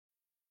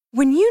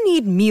When you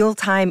need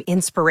mealtime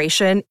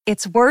inspiration,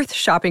 it's worth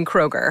shopping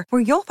Kroger,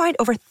 where you'll find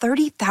over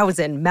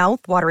 30,000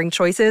 mouth-watering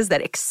choices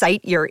that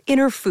excite your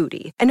inner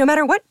foodie. And no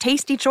matter what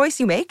tasty choice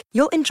you make,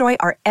 you'll enjoy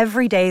our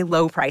everyday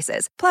low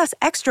prices, plus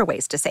extra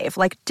ways to save,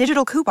 like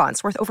digital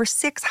coupons worth over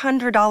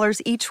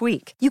 $600 each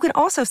week. You can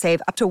also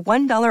save up to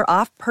 $1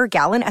 off per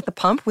gallon at the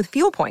pump with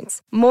fuel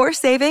points. More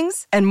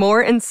savings and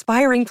more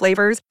inspiring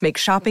flavors make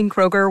shopping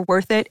Kroger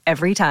worth it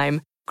every time.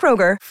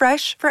 Kroger,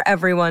 fresh for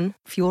everyone.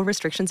 Fuel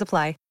restrictions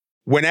apply.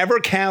 Whenever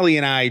Callie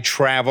and I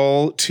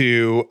travel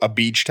to a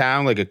beach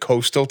town, like a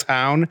coastal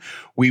town,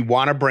 we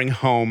want to bring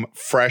home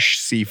fresh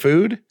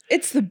seafood.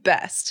 It's the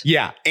best.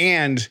 Yeah.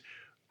 And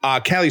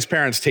Callie's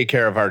parents take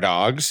care of our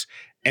dogs,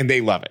 and they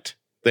love it.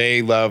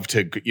 They love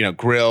to,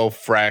 grill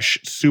fresh,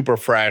 super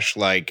fresh,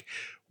 like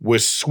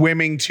was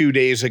swimming 2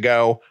 days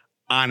ago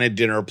on a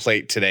dinner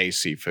plate today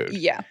seafood.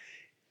 Yeah.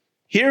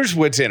 Here's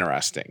what's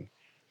interesting.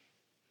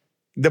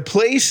 The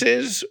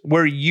places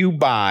where you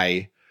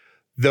buy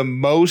the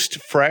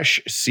most fresh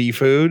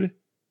seafood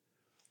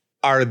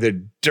are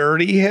the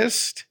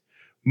dirtiest,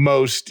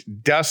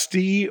 most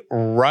dusty,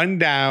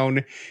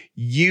 rundown.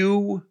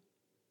 You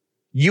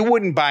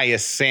wouldn't buy a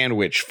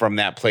sandwich from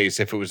that place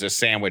if it was a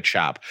sandwich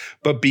shop.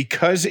 But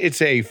because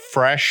it's a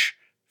fresh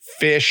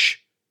fish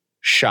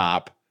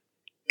shop,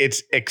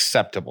 it's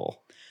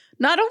acceptable.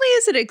 Not only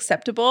is it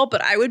acceptable,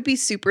 but I would be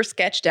super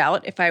sketched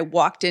out if I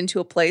walked into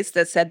a place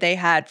that said they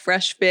had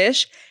fresh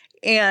fish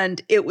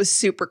and it was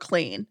super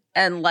clean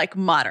and like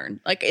modern.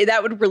 Like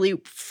that would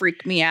really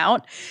freak me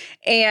out.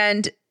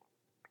 And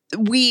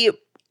we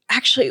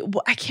actually,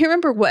 I can't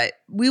remember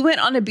we went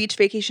on a beach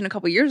vacation a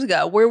couple years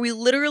ago where we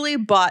literally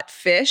bought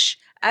fish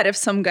out of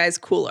some guy's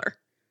cooler.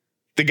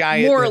 The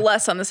guy more or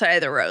less on the side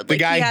of the road. The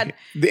guy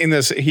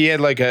he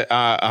had like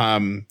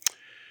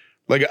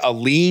a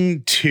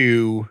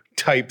lean-to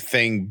type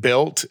thing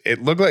built.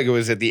 It looked like it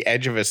was at the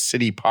edge of a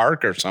city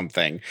park or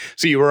something.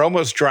 So you were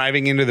almost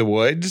driving into the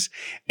woods,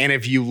 and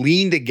if you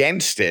leaned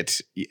against it,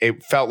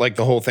 it felt like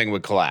the whole thing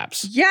would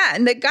collapse. Yeah,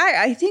 and the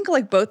guy, I think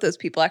like both those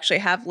people actually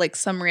have like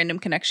some random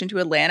connection to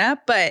Atlanta,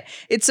 but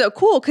it's so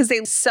cool because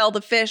they sell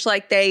the fish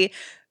like they,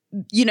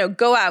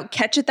 go out,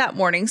 catch it that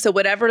morning. So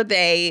whatever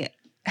they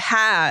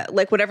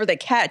whatever they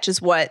catch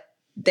is what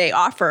they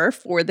offer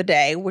for the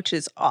day, which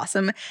is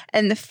awesome.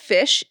 And the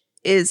fish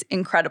is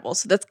incredible.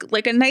 So that's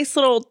like a nice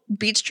little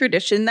beach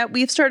tradition that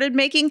we've started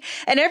making.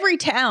 And every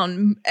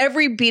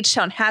beach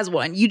town has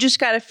one. You just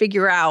got to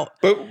figure out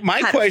how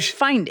to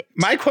find it.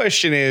 My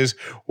question is,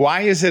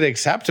 why is it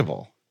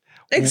acceptable?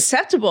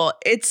 Acceptable.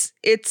 It's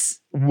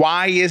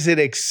why is it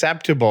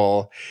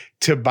acceptable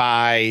to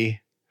buy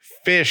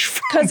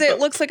fish? Because it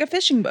looks like a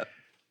fishing boat.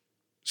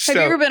 Have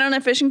you ever been on a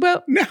fishing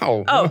boat?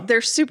 No. Oh,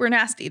 they're super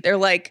nasty. They're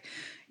like,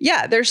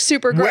 yeah, they're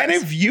super gross. When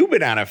have you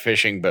been on a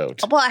fishing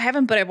boat? Well, I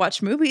haven't, but I've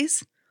watched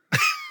movies.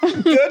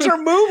 Those are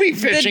movie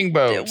fishing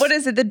boats. What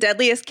is it? The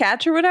Deadliest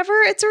Catch or whatever?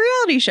 It's a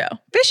reality show.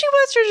 Fishing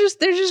boats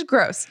they're just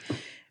gross.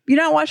 You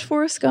don't watch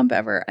Forrest Gump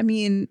ever. I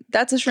mean,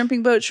 that's a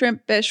shrimping boat,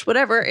 shrimp, fish,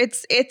 whatever.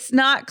 It's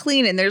not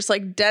clean, and there's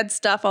like dead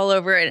stuff all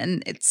over it,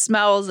 and it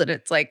smells, and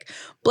it's like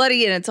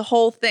bloody, and it's a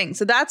whole thing.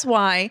 So that's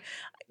why,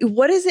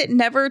 what is it?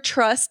 Never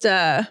trust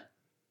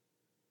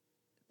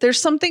there's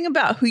something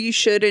about who you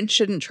should and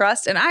shouldn't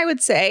trust. And I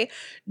would say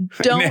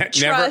don't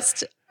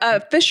trust a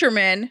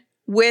fisherman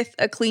with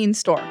a clean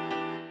store.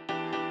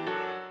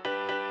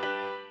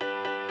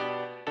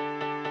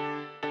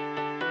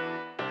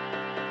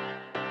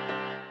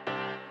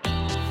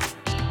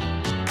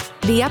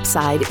 The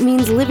Upside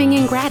means living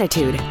in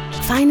gratitude,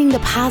 finding the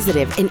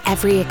positive in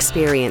every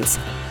experience,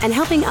 and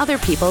helping other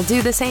people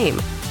do the same.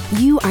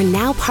 You are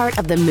now part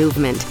of the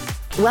movement.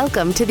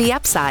 Welcome to The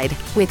Upside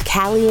with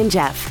Callie and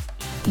Jeff.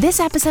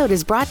 This episode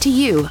is brought to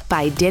you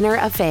by Dinner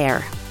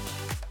Affair.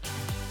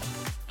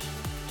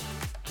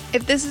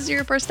 If this is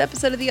your first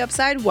episode of The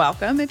Upside,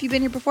 welcome. If you've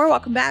been here before,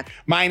 welcome back.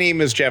 My name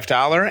is Jeff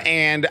Dollar,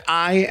 and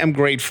I am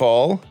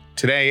grateful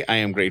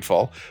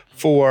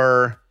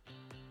for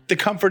the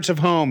comforts of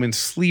home and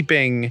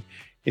sleeping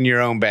in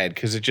your own bed,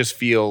 because it just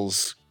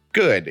feels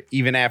good,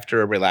 even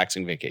after a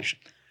relaxing vacation.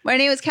 My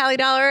name is Callie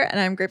Dollar, and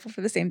I'm grateful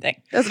for the same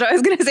thing. That's what I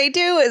was going to say,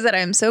 too, is that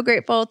I'm so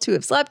grateful to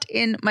have slept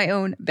in my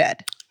own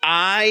bed.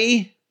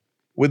 I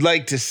would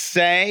like to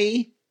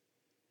say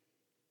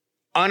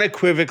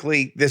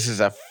unequivocally, this is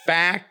a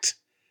fact.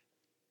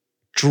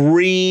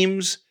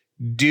 Dreams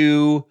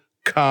do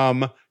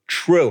come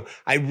true.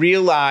 I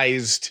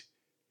realized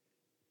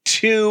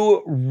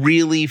 2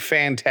 really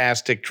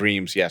fantastic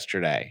dreams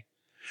yesterday.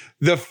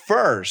 The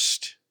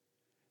first,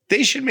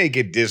 they should make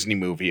a Disney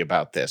movie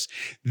about this.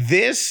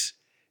 This,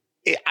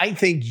 I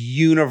think,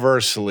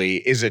 universally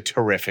is a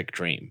terrific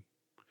dream.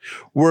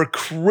 We're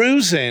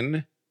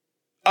cruising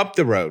up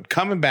the road,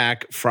 coming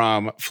back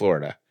from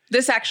Florida.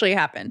 This actually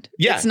happened.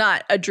 Yeah. It's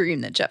not a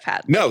dream that Jeff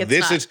had. No,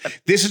 this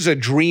is a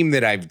dream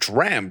that I've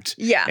dreamt.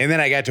 Yeah. And then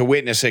I got to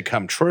witness it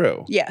come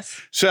true.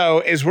 Yes. So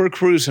as we're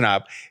cruising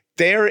up,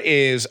 there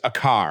is a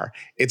car.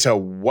 It's a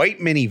white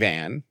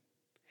minivan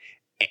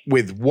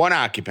with one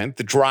occupant,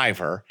 the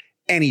driver,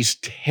 and he's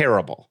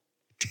terrible.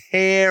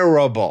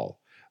 terrible.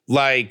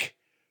 Like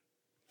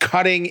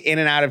cutting in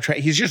and out of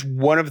traffic. He's just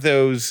one of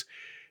those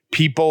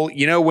people,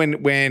 you know,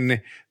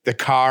 when the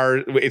car,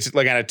 it's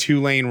like on a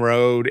 2-lane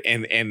road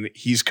and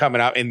he's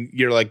coming up and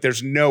you're like,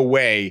 there's no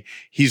way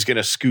he's going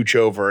to scooch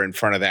over in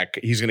front of that.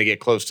 He's going to get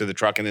close to the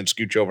truck and then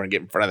scooch over and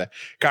get in front of the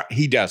car.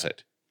 He does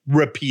it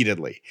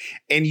repeatedly.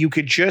 And you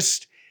could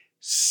just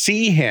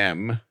see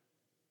him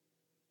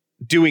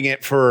doing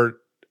it for,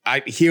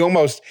 he and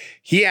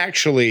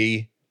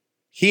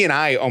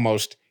I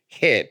almost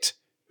hit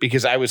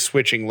because I was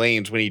switching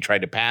lanes when he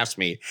tried to pass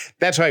me.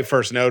 That's how I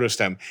first noticed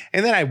him.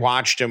 And then I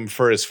watched him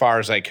for as far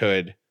as I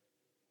could,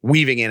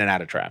 weaving in and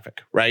out of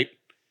traffic, right?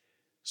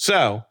 So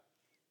a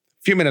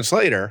few minutes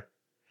later,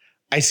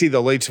 I see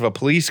the lights of a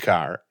police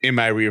car in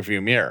my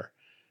rearview mirror.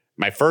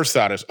 My first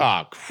thought is,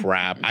 oh,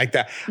 crap.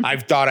 I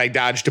thought I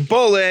dodged a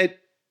bullet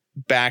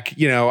back,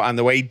 on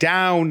the way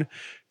down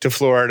to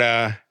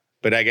Florida.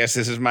 But I guess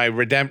this is my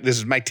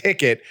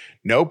ticket.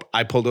 Nope.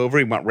 I pulled over.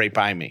 He went right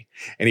by me.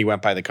 And he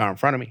went by the car in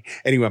front of me.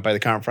 And he went by the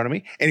car in front of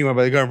me. And he went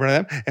by the car in front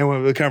of them. And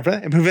went by the car in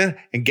front of them.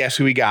 And guess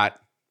who he got?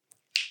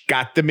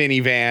 Got the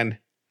minivan.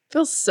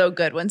 Feels so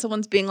good when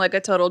someone's being like a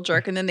total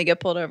jerk and then they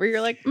get pulled over.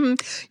 You're like,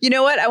 you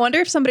know what? I wonder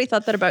if somebody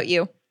thought that about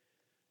you.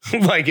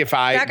 Like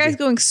that guy's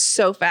going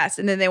so fast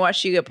and then they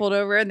watch you get pulled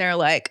over and they're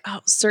like,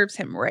 oh, serves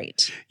him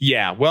right.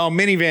 Yeah. Well,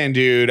 minivan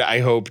dude, I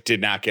hope did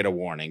not get a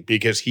warning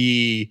because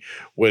he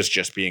was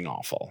just being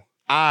awful.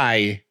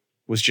 I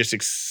was just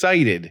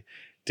excited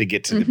to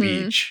get to the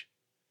beach.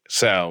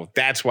 So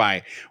that's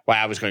why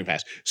I was going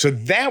fast. So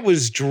that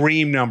was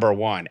dream number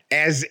one,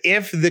 as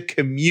if the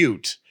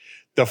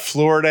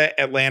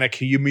Florida-Atlanta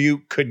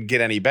commute couldn't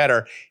get any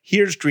better.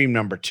 Here's dream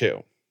number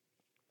two.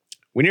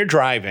 When you're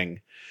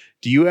driving,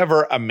 do you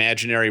ever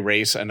imaginary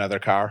race another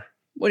car?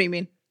 What do you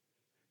mean?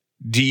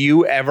 Do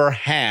you ever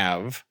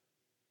have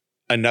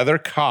another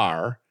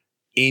car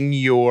in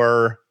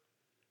your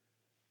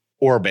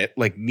orbit,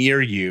 like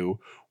near you,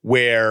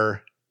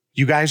 where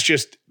you guys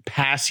just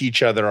pass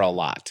each other a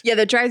lot? Yeah,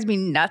 that drives me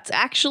nuts,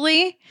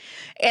 actually.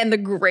 And the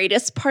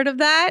greatest part of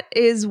that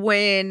is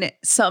when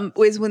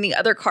the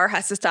other car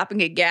has to stop and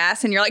get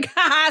gas, and you're like,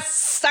 "Ha,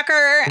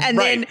 sucker!" And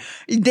then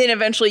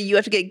eventually you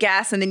have to get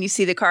gas, and then you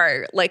see the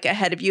car like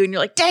ahead of you, and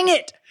you're like, "Dang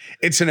it!"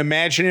 It's an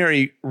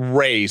imaginary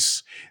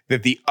race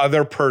that the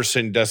other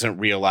person doesn't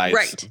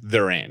realize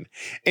they're in,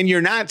 and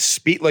you're not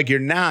you're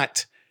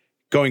not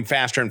going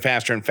faster and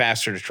faster and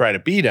faster to try to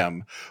beat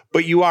them,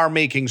 but you are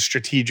making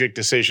strategic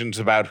decisions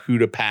about who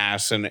to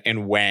pass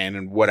and when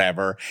and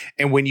whatever.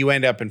 And when you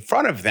end up in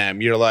front of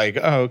them, you're like,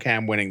 oh, okay,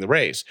 I'm winning the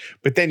race.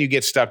 But then you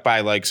get stuck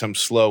by like some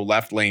slow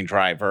left lane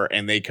driver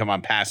and they come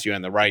on past you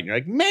on the right and you're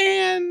like,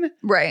 man.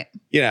 Right.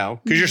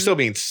 Because you're still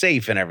being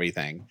safe and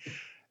everything.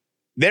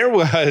 There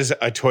was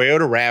a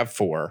Toyota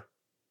RAV4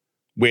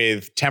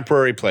 with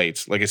temporary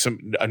plates, like it's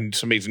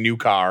somebody's new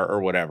car or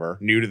whatever,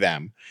 new to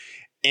them.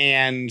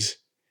 And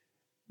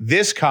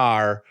this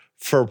car,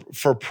 for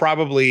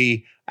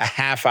probably a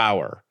half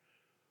hour,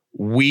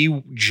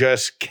 we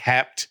just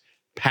kept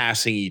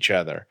passing each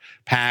other.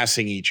 And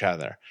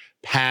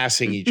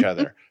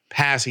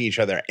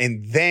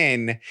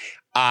then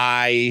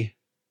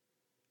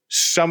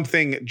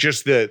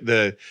just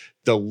the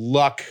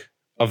luck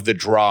of the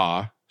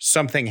draw,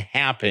 something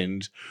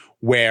happened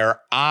where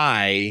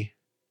I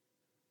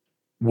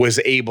was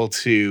able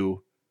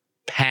to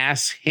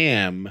pass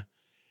him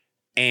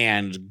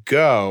and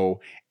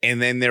go. And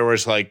then there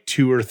was like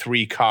 2 or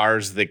 3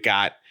 cars that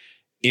got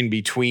in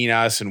between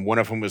us, and one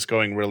of them was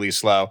going really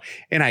slow,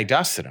 and I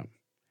dusted him.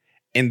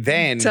 And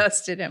then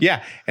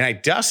yeah, and I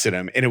dusted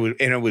him, and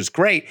it was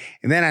great.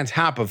 And then on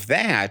top of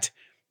that,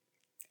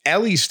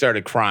 Ellie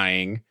started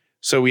crying,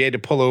 so we had to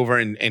pull over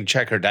and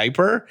check her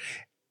diaper,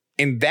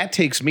 and that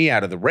takes me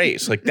out of the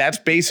race. Like that's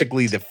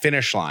basically the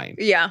finish line.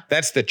 Yeah,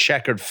 that's the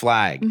checkered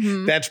flag.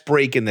 That's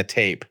breaking the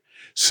tape.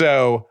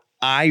 So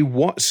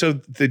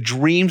the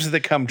dreams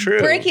that come true.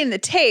 Breaking the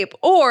tape,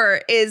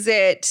 or is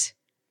it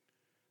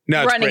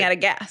running out of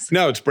gas?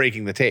 No, it's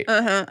breaking the tape.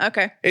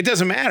 Okay. It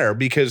doesn't matter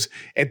because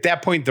at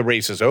that point the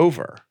race is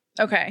over.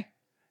 Okay.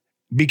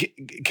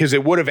 Because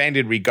it would have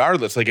ended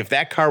regardless. Like if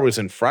that car was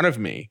in front of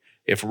me,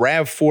 if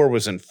RAV4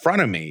 was in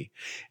front of me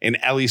and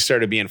Ellie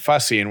started being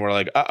fussy and we're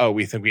like,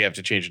 we think we have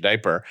to change a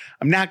diaper,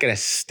 I'm not going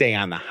to stay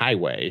on the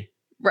highway.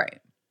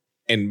 Right.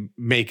 And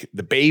make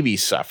the baby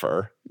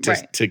suffer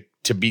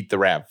to beat the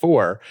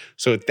RAV4.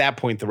 So at that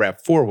point, the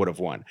RAV4 would have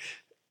won.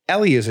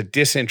 Ellie is a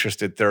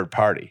disinterested third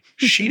party.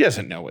 She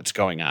doesn't know what's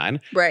going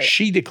on. Right.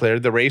 She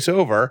declared the race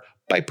over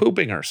by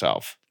pooping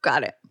herself.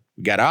 Got it.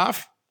 We got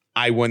off.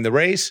 I won the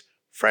race.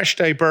 Fresh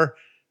diaper.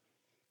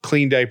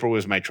 Clean diaper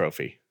was my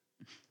trophy.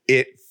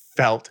 It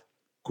felt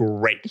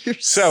great. You're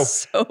so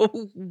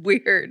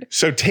weird.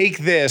 So take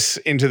this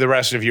into the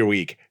rest of your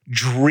week.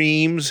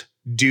 Dreams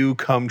do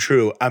come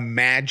true.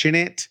 Imagine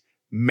it.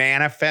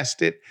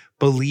 Manifest it.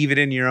 Believe it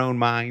in your own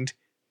mind,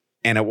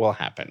 and it will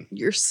happen.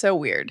 You're so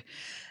weird.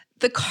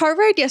 The car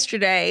ride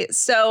yesterday.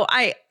 So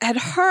I had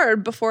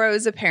heard before I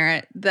was a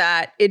parent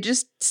that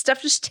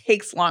stuff just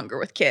takes longer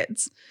with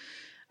kids.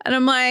 And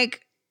I'm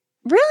like,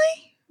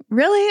 Really?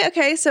 Really?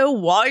 Okay. So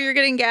while you're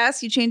getting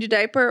gas, you change a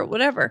diaper,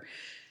 whatever.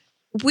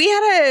 We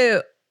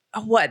had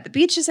the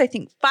beach is, I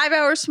think, 5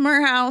 hours from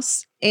our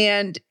house,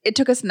 and it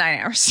took us 9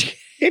 hours.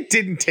 It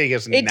didn't take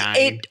us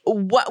 9.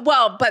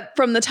 But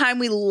from the time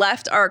we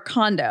left our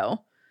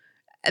condo,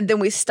 and then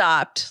we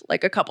stopped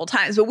like a couple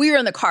times, but we were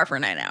in the car for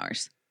 9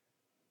 hours.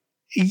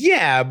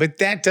 Yeah, but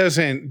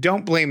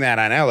don't blame that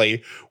on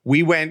Ellie.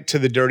 We went to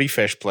the Dirty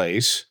Fish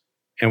place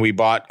and we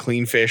bought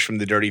clean fish from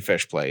the Dirty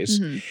Fish place.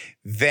 Mm-hmm.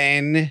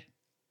 Then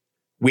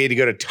we had to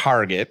go to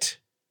Target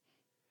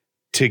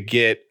to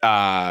get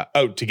a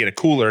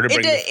cooler to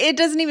bring. It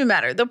doesn't even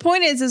matter. The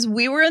point is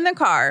we were in the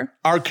car.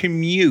 Our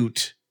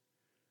commute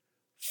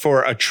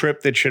for a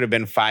trip that should have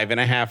been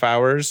 5.5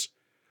 hours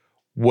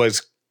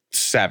was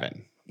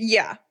 7.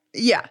 Yeah.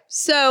 Yeah.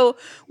 So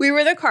we were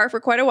in the car for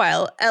quite a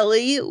while.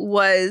 Ellie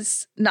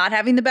was not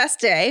having the best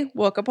day,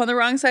 woke up on the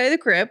wrong side of the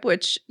crib,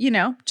 which,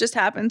 just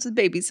happens with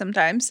babies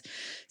sometimes.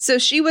 So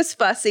she was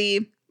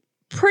fussy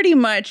pretty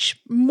much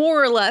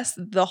more or less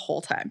the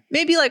whole time,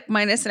 maybe like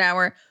minus an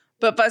hour,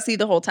 but fussy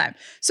the whole time.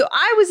 So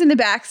I was in the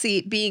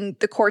backseat being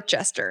the court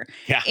jester.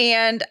 Yeah.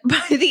 And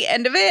by the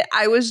end of it,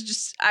 I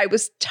was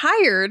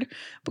tired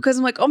because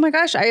I'm like, oh my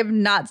gosh, I have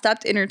not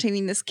stopped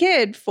entertaining this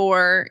kid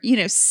for,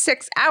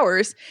 6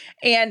 hours.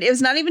 And it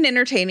was not even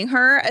entertaining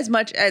her as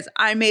much as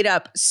I made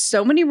up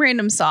so many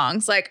random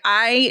songs. Like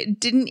it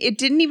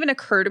didn't even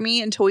occur to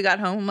me until we got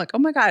home. I'm like, oh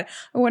my God,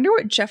 I wonder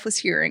what Jeff was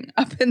hearing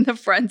up in the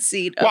front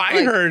seat.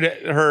 I heard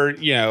her,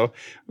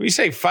 when you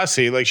say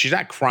fussy, like she's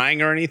not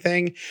crying or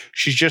anything.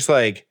 She's just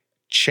like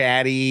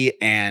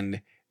chatty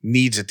and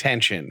needs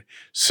attention.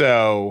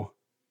 So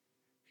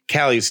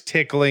Callie's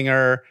tickling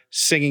her,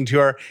 singing to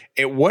her.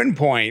 At one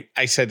point,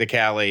 I said to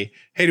Callie,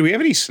 hey, do we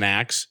have any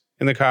snacks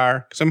in the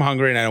car? Because I'm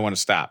hungry and I don't want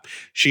to stop.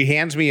 She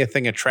hands me a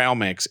thing of trail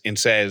mix and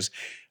says,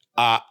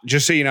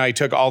 just so you know, I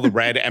took all the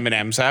red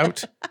M&Ms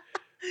out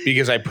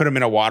because I put them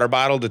in a water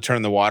bottle to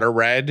turn the water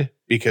red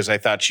because I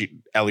thought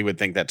Ellie would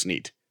think that's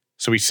neat.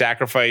 So we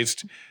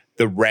sacrificed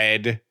the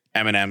red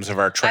M&Ms of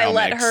our trail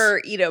mix. I let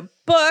her eat a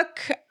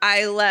book.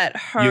 You let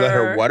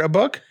her what, a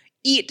book?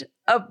 Eat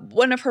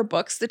one of her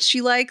books that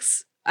she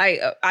likes.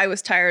 I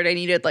was tired. I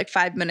needed like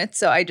 5 minutes.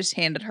 So I just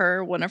handed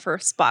her one of her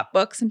spot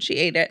books and she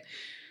ate it.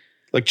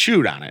 Like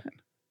chewed on it?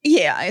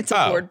 Yeah, it's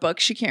a board book.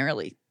 She can't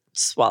really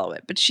swallow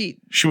it, but she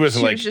was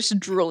just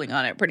drooling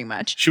on it pretty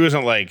much. She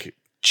wasn't like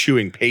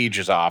chewing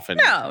pages off and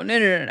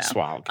no.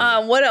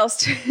 swallowing. What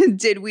else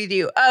did we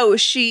do? Oh,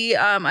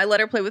 I let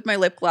her play with my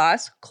lip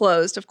gloss,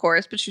 closed of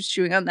course, but she was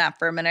chewing on that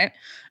for a minute.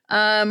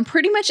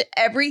 Pretty much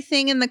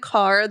everything in the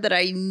car that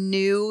I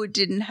knew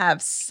didn't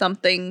have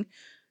something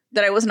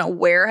that I wasn't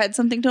aware had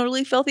something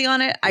totally filthy on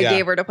it, I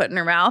gave her to put in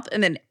her mouth.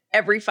 And then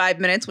every 5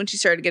 minutes when she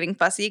started getting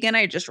fussy again,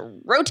 I just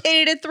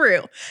rotated it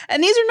through.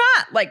 And these are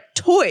not like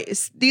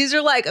toys. These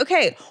are like,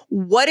 okay,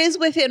 what is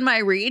within my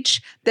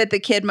reach that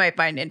the kid might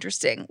find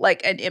interesting?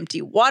 Like an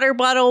empty water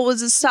bottle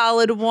was a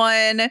solid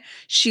one.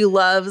 She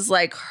loves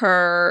like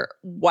her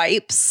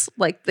wipes,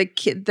 like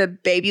the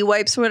baby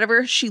wipes or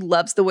whatever. She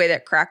loves the way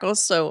that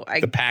crackles. So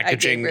the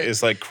packaging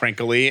is like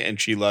crinkly and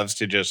she loves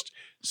to just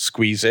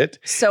squeeze it.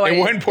 So at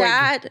one point,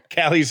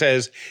 Callie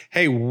says,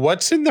 hey,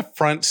 what's in the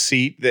front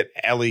seat that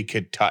Ellie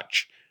could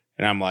touch?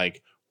 And I'm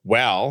like,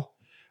 well,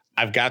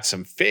 I've got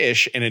some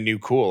fish in a new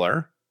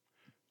cooler.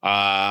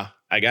 I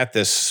got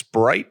this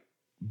Sprite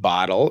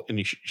bottle.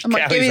 And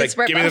Callie's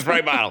like, give me the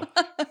Sprite bottle.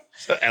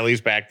 So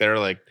Ellie's back there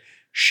like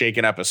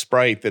shaking up a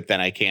Sprite that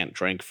then I can't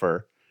drink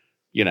for,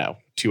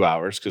 2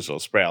 hours because it'll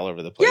spray all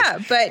over the place. Yeah,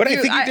 but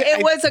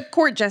it was a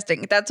court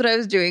jesting. That's what I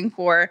was doing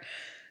for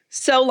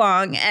so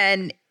long.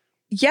 And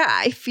yeah,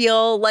 I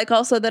feel like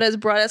also that has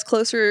brought us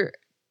closer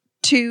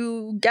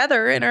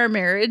together in our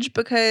marriage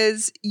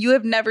because you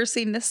have never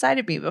seen this side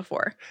of me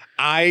before.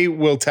 I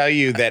will tell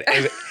you that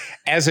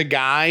as a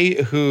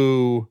guy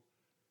who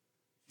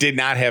did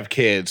not have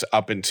kids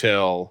up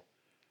until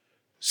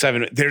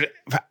 7,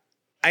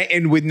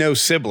 and with no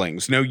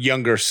siblings, no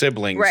younger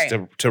siblings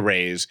to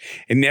raise,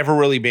 and never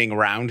really being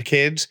around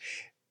kids,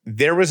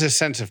 there was a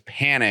sense of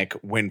panic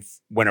when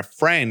a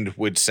friend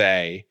would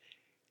say,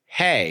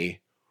 hey,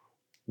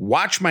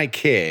 watch my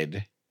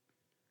kid.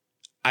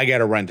 I got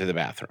to run to the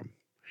bathroom.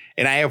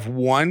 And I have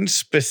one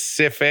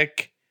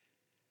specific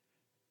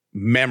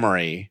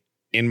memory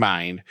in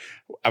mind.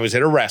 I was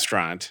at a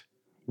restaurant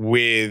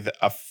with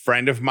a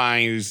friend of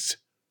mine's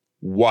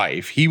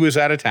wife. He was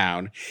out of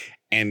town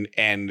and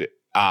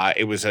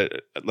it was a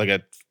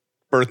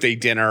birthday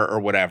dinner or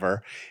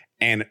whatever.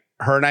 And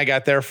her and I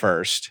got there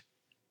first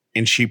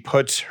and she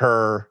puts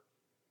her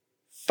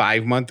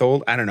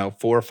 5-month-old,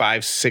 4,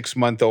 5,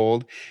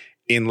 6-month-old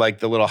in like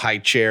the little high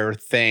chair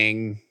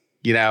thing,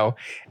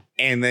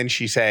 and then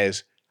she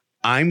says,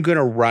 I'm going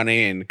to run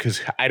in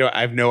because I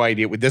have no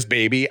idea with this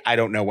baby. I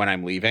don't know when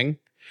I'm leaving.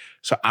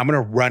 So I'm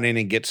going to run in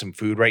and get some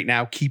food right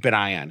now. Keep an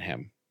eye on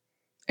him.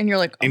 And you're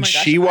like, oh and my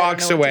gosh, she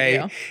walks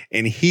away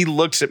and he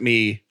looks at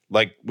me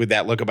like with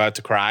that look about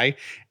to cry.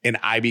 And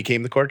I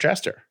became the court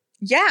jester.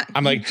 Yeah.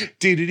 I'm like,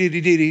 do da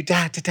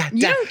da da.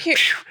 You don't care.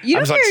 You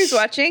don't care who's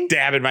watching.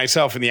 Stabbing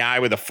myself in the eye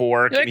with a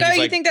fork. You're like,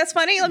 oh, you think that's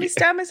funny? Let me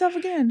stab myself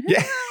again.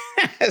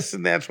 Yes,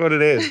 and that's what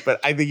it is. But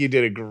I think you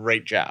did a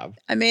great job.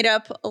 I made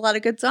up a lot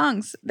of good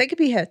songs. They could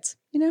be hits,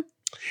 you know?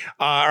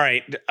 All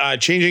right.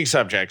 Changing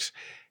subjects.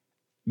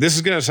 This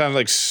is going to sound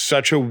like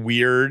such a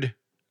weird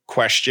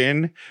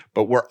question,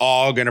 but we're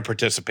all going to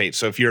participate.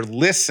 So if you're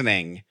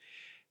listening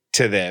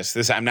to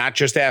this, I'm not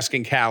just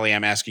asking Callie,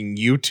 I'm asking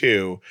you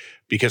too,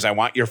 because I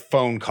want your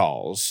phone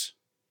calls.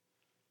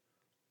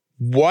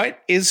 What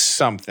is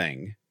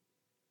something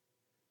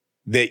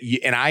that you,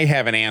 and I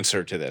have an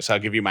answer to this. I'll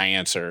give you my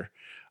answer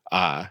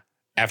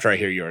after I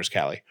hear yours,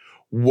 Callie.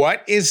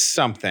 What is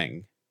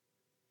something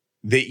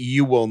that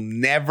you will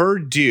never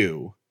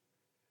do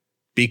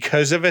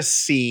because of a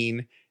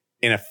scene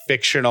in a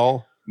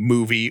fictional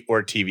movie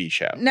or TV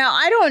show? Now,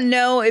 I don't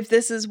know if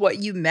this is what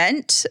you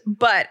meant,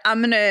 but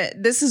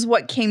this is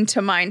what came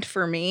to mind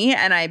for me.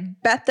 And I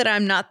bet that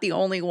I'm not the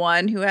only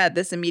one who had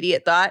this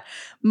immediate thought.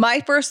 My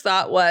first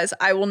thought was,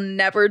 I will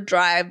never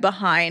drive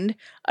behind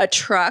a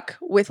truck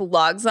with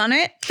logs on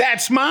it.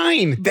 That's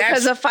mine.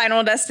 Because of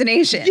Final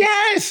Destination.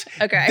 Yes.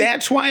 Okay.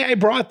 That's why I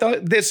brought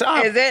this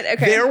up. Is it?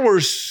 Okay. There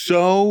were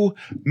so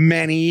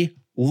many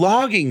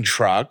logging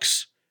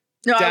trucks.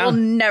 No, I will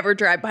never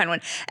drive behind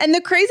one. And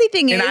the crazy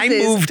thing is,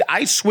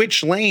 I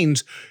switched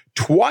lanes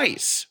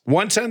twice,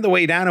 once on the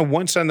way down and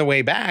once on the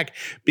way back,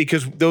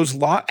 because those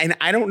and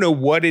I don't know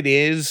what it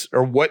is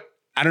or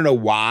I don't know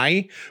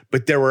why,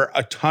 but there were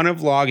a ton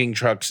of logging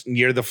trucks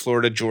near the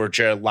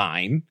Florida-Georgia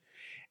line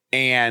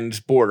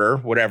and border,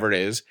 whatever it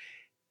is.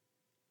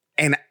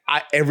 And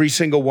every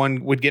single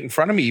one would get in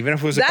front of me, even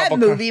if it was a couple.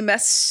 That movie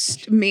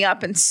messed me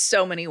up in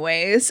so many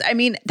ways. I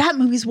mean, that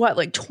movie's what,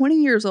 like 20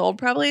 years old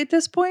probably at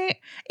this point?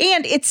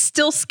 And it's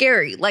still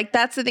scary. Like,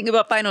 that's the thing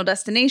about Final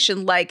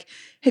Destination. Like,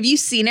 have you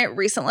seen it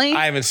recently?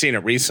 I haven't seen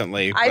it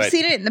recently. I've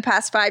seen it in the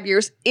past 5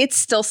 years. It's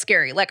still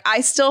scary. Like, I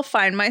still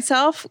find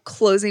myself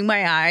closing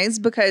my eyes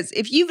because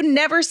if you've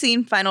never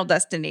seen Final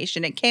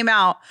Destination, it came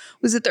out,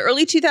 was it the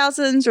early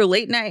 2000s or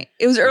late night?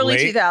 It was early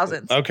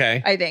 2000s.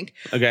 Okay. I think.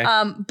 Okay.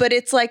 But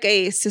it's like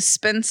a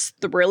suspense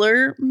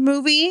thriller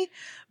movie,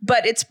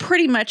 but it's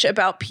pretty much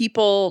about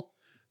people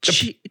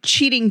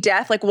cheating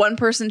death. Like, one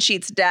person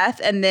cheats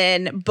death, and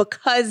then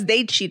because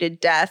they cheated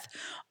death,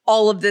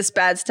 all of this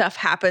bad stuff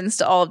happens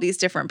to all of these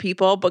different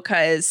people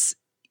because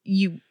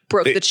you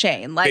broke the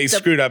chain. Like, they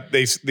screwed up.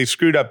 They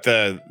screwed up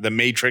the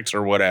matrix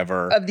or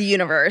whatever of the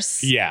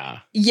universe.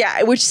 Yeah.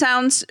 Yeah. Which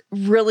sounds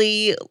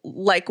really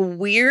like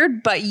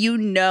weird, but you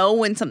know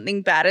when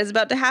something bad is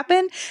about to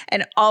happen,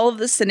 and all of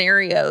the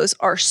scenarios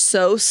are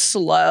so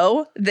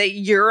slow that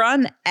you're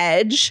on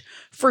edge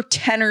for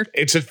 10 or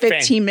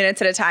 15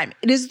 minutes at a time.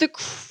 It is the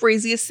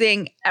craziest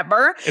thing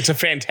ever. It's a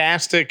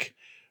fantastic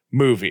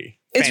movie.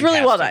 It's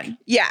really well done.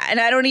 Yeah. And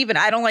I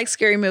don't like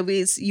scary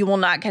movies. You will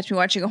not catch me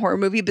watching a horror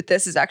movie, but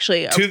this is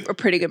actually a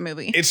pretty good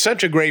movie. It's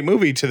such a great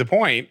movie to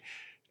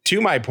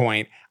my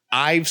point,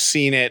 I've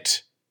seen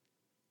it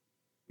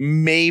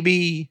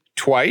maybe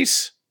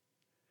twice.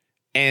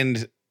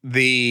 And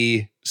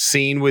the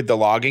scene with the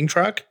logging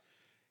truck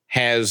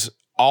has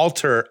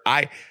altered.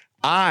 I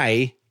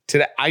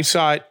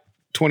saw it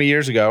 20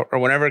 years ago or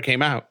whenever it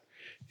came out.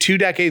 2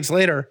 decades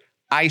later,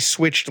 I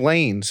switched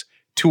lanes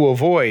to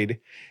avoid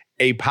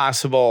a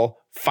possible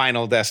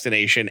Final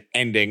Destination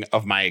ending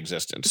of my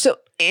existence. So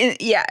in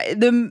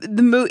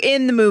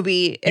the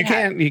movie, you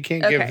can't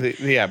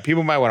give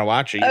people might want to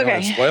watch it. You don't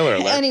want a spoiler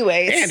alert.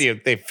 Anyways,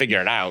 and they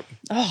figure it out.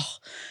 Oh,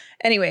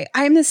 anyway,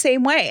 I'm the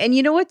same way. And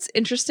you know what's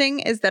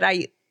interesting is that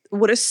I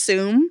would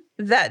assume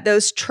that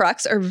those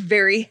trucks are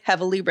very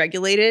heavily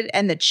regulated,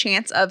 and the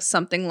chance of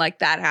something like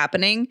that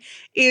happening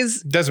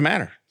doesn't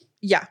matter.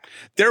 Yeah.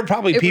 There are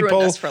probably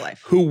people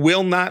who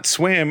will not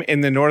swim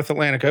in the North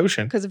Atlantic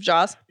Ocean. Because of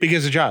Jaws?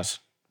 Because of Jaws,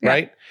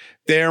 right?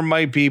 There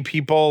might be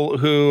people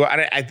who,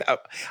 I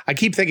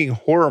keep thinking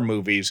horror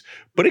movies,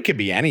 but it could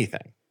be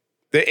anything.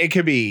 It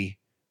could be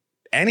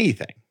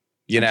anything,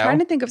 I'm trying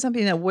to think of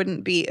something that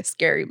wouldn't be a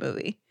scary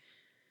movie.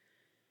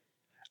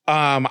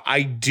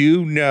 I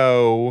do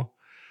know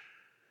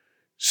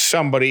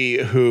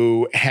somebody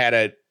who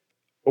had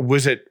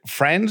was it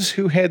Friends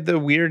who had the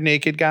weird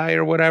naked guy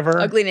or whatever?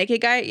 Ugly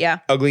naked guy? Yeah.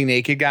 Ugly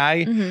naked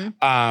guy.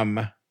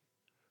 Mm-hmm.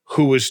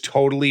 Who was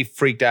totally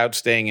freaked out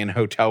staying in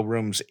hotel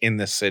rooms in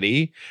the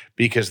city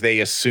because they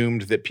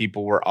assumed that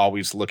people were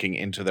always looking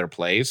into their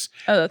place.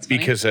 Oh, that's funny.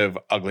 Because of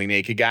Ugly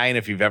Naked Guy. And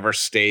if you've ever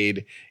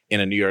stayed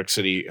in a New York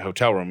City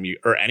hotel room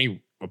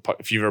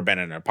if you've ever been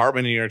in an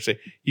apartment in New York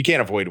City, you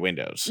can't avoid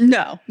windows.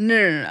 No.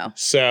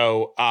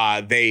 So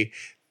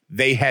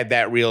they had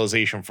that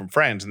realization from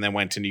Friends and then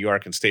went to New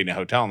York and stayed in a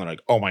hotel. And they're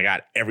like, oh my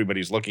God,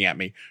 everybody's looking at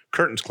me.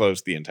 Curtains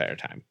closed the entire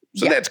time.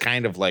 So that's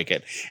kind of like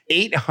it.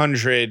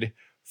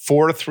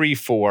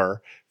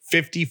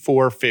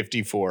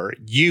 800-434-5454.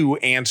 You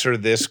answer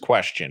this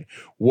question.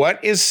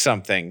 What is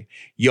something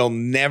you'll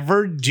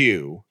never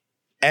do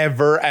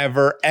ever,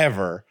 ever,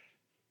 ever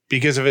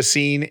because of a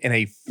scene in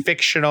a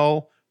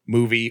fictional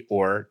movie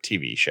or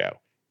TV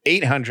show?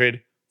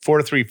 800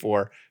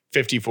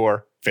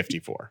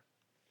 434-5454.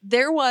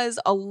 There was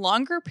a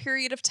longer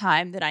period of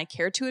time than I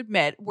care to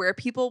admit where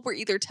people were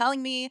either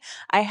telling me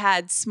I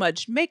had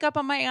smudged makeup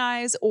on my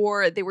eyes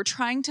or they were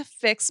trying to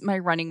fix my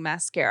running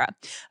mascara.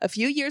 A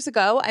few years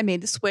ago, I made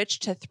the switch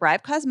to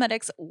Thrive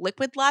Cosmetics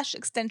Liquid Lash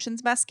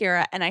Extensions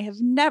Mascara, and I have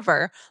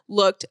never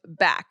looked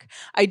back.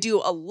 I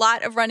do a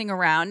lot of running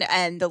around,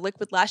 and the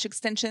Liquid Lash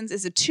Extensions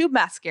is a tube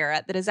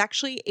mascara that is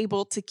actually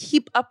able to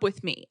keep up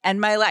with me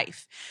and my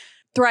life.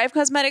 Thrive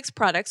Cosmetics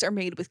products are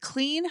made with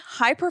clean,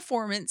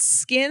 high-performance,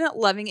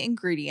 skin-loving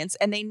ingredients,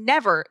 and they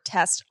never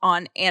test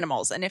on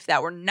animals. And if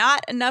that were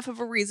not enough of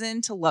a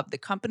reason to love the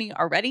company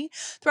already,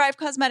 Thrive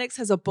Cosmetics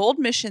has a bold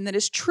mission that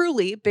is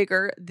truly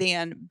bigger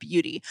than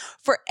beauty.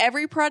 For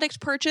every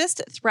product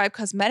purchased, Thrive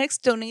Cosmetics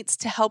donates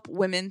to help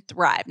women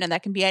thrive. Now,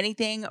 that can be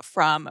anything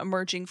from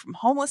emerging from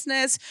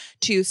homelessness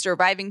to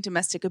surviving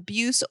domestic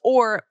abuse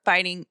or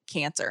fighting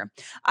cancer.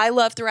 I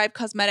love Thrive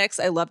Cosmetics.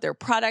 I love their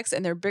products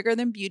and their bigger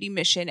than beauty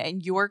mission,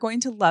 and you're going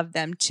to love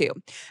them too.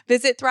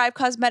 Visit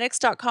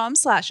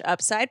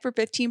thrivecosmetics.com/upside for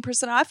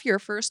 15% off your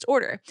first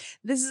order.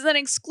 This is an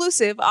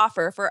exclusive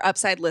offer for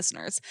Upside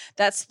listeners.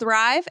 That's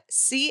Thrive,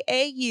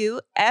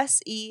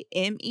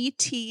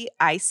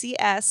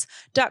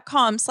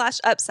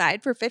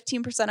 CAUSEMETICS.com/upside for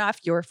 15% off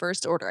your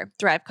first order.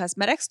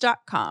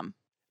 Thrivecosmetics.com.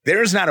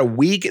 There's not a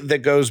week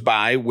that goes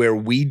by where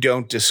we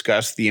don't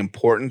discuss the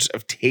importance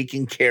of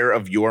taking care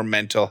of your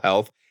mental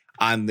health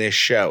on this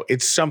show.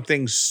 It's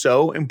something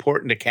so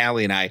important to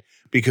Callie and I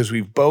because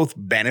we've both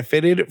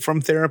benefited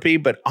from therapy,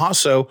 but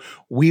also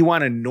we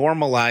want to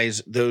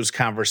normalize those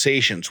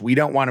conversations. We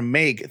don't want to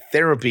make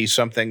therapy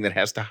something that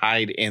has to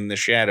hide in the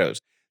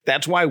shadows.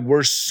 That's why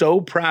we're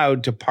so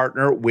proud to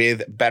partner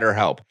with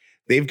BetterHelp.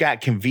 They've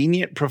got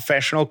convenient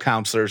professional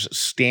counselors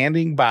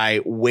standing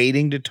by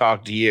waiting to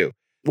talk to you.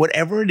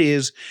 Whatever it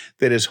is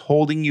that is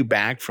holding you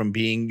back from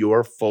being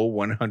your full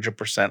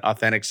 100%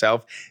 authentic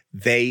self,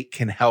 they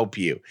can help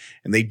you.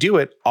 And they do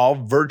it all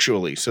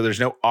virtually. So there's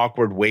no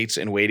awkward waits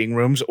in waiting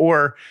rooms.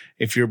 Or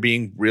if you're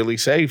being really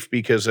safe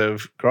because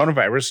of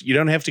coronavirus, you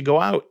don't have to go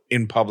out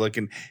in public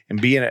and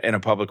be in a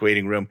public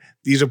waiting room.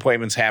 These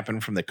appointments happen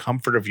from the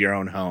comfort of your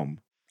own home.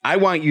 I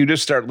want you to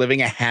start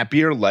living a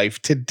happier life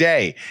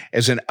today.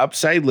 As an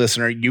Upside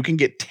listener, you can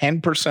get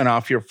 10%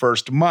 off your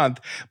first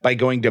month by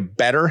going to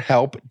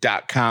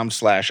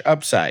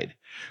betterhelp.com/upside.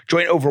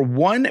 Join over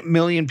 1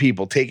 million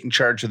people taking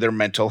charge of their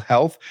mental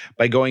health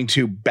by going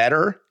to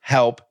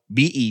BetterHelp,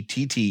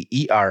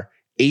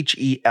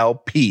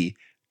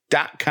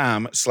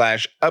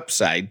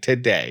 BetterHelp.com/upside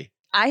today.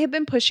 I have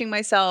been pushing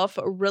myself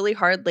really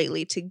hard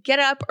lately to get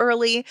up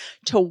early,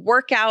 to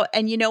work out.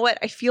 And you know what?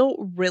 I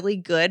feel really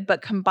good,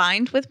 but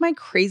combined with my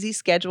crazy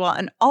schedule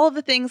and all of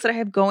the things that I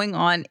have going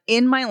on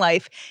in my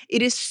life,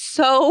 it is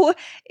so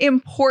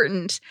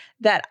important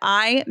that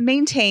I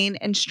maintain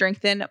and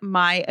strengthen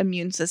my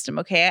immune system,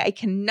 okay? I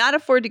cannot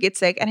afford to get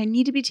sick, and I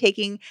need to be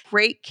taking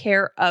great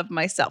care of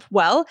myself.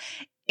 Well,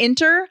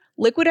 enter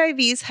Liquid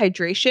IV's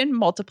Hydration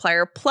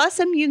Multiplier Plus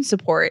Immune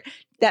Support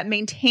that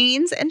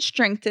maintains and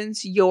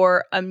strengthens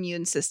your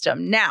immune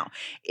system. Now,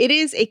 it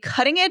is a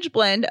cutting-edge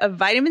blend of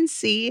vitamin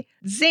C,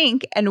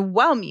 zinc, and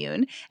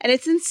Wellmune, and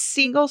it's in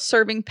single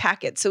serving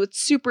packets, so it's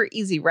super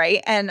easy,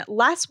 right? And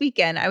last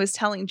weekend, I was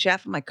telling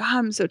Jeff, I'm like, God,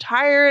 I'm so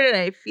tired and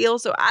I feel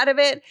so out of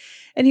it.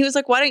 And he was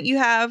like, why don't you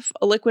have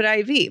a Liquid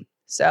IV?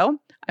 So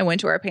I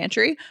went to our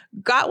pantry,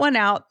 got one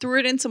out, threw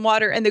it in some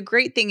water. And the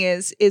great thing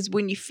is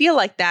when you feel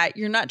like that,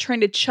 you're not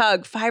trying to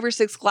chug 5 or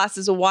 6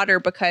 glasses of water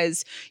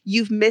because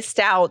you've missed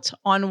out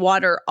on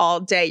water all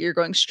day. You're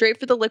going straight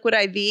for the Liquid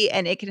IV,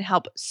 and it can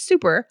help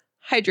super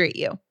hydrate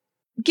you.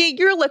 Get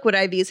your Liquid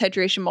IV's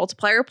Hydration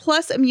Multiplier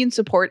Plus Immune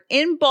Support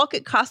in bulk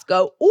at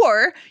Costco,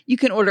 or you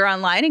can order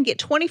online and get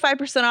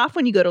 25% off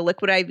when you go to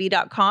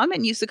liquidiv.com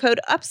and use the code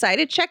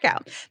UPSIDE at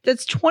checkout.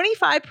 That's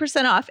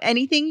 25% off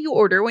anything you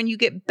order when you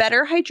get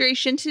better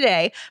hydration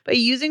today by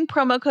using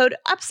promo code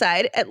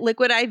UPSIDE at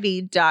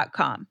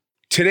liquidiv.com.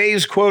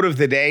 Today's quote of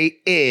the day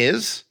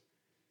is,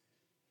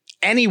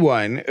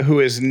 anyone who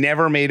has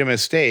never made a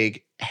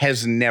mistake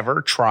has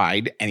never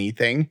tried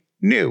anything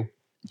new.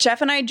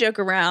 Jeff and I joke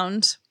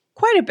around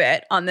quite a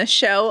bit on this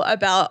show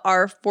about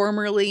our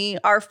former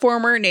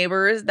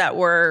neighbors that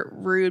were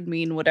rude,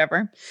 mean,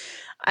 whatever.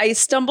 I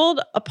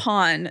stumbled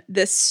upon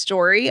this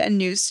story, a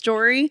news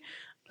story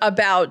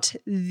about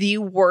the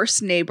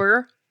worst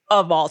neighbor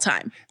of all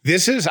time.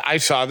 I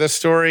saw this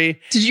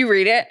story. Did you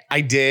read it?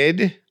 I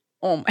did.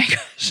 Oh my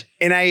gosh.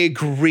 And I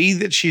agree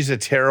that she's a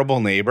terrible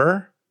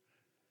neighbor.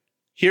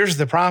 Here's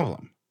the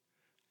problem.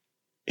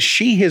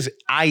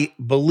 I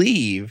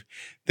believe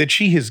that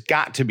she has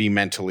got to be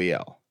mentally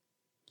ill.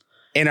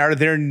 And are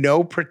there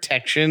no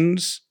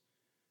protections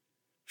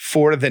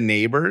for the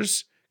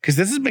neighbors? Because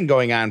this has been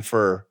going on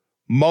for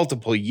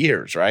multiple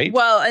years, right?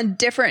 Well, and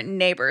different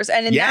neighbors.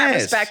 And in that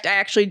Yes. respect, I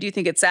actually do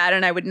think it's sad.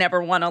 And I would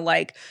never want to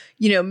like,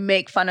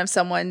 make fun of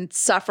someone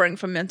suffering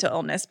from mental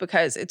illness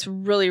because it's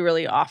really,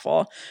 really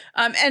awful.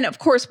 And of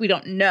course we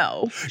don't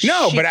know.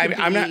 No, She but could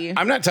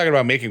I'm not talking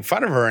about making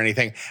fun of her or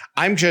anything.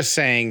 I'm just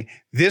saying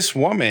this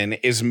woman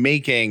is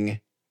making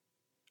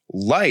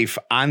life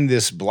on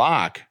this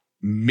block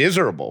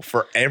miserable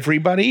for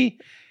everybody.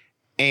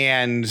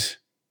 And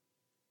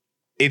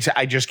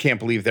I just can't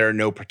believe there are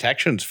no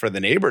protections for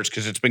the neighbors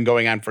because it's been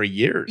going on for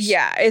years.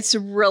 Yeah, it's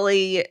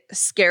really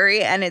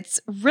scary. And it's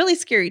really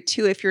scary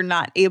too if you're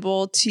not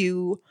able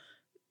to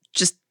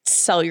just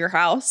sell your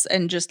house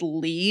and just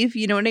leave.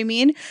 You know what I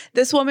mean?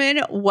 This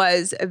woman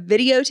was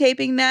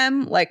videotaping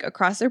them like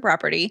across their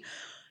property,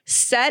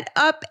 set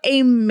up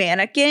a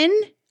mannequin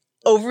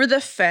over the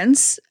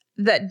fence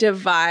that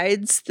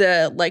divides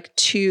the like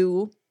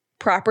two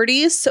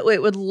properties so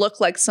it would look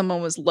like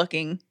someone was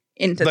looking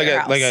into their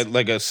house.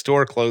 Like a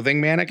store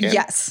clothing mannequin?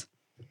 Yes.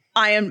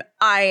 I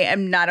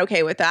am not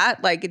okay with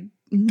that. Like,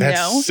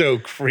 That's so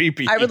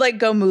creepy. I would like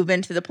go move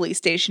into the police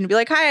station and be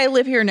like, hi, I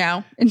live here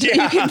now. And you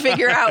can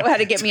figure out how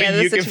to get me out of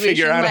this situation. You can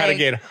figure out how to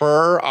get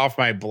her off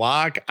my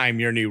block. I'm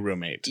your new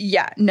roommate.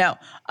 Yeah, no.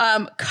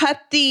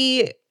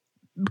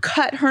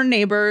 Cut her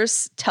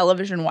neighbor's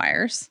television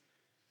wires.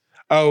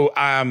 Oh,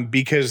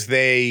 because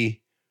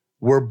they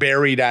were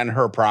buried on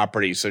her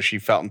property. So she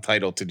felt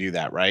entitled to do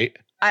that, right?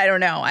 I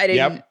don't know. I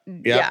didn't.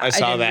 Yep, Yeah, I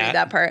saw didn't read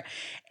that part.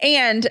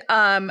 And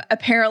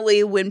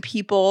apparently, when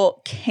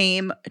people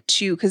came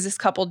to, because this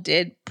couple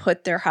did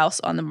put their house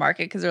on the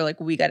market because they're like,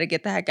 we got to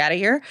get the heck out of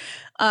here.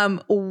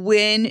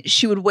 When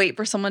she would wait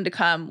for someone to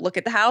come look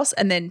at the house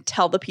and then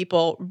tell the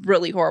people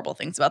really horrible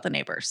things about the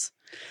neighbors.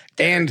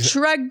 They're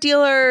drug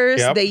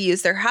dealers. Yep. They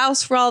use their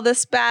house for all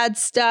this bad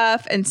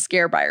stuff and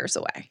scare buyers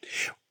away.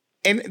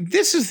 And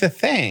this is the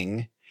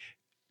thing.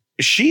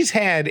 She's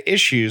had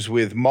issues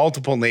with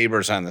multiple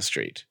neighbors on the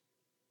street.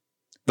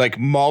 Like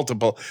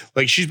multiple.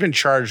 Like she's been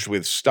charged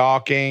with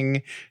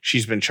stalking.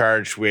 She's been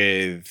charged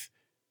with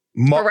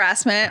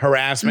harassment,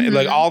 mm-hmm.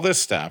 Like all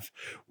this stuff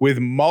with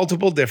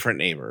multiple different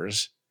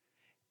neighbors.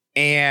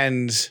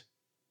 But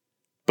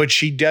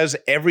she does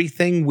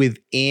everything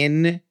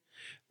within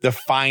the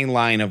fine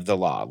line of the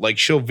law. Like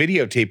she'll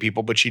videotape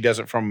people, but she does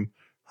it from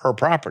her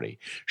property.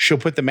 She'll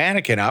put the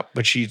mannequin up,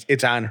 but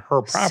it's on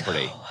her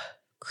property. So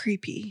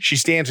creepy. She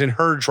stands in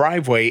her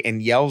driveway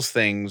and yells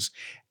things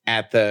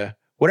at the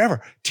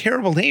whatever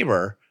terrible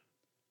neighbor.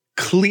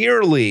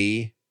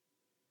 Clearly,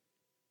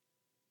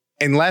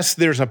 unless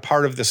there's a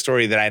part of the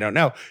story that I don't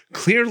know,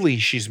 clearly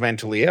she's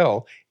mentally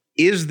ill.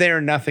 Is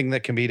there nothing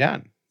that can be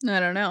done?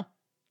 I don't know.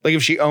 Like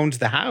if she owns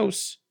the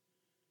house,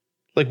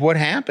 like what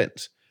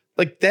happens?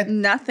 Like that.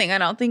 Nothing. I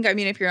don't think. I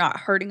mean, if you're not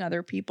hurting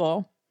other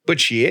people.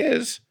 But she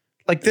is.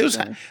 Like those,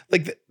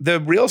 like the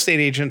real estate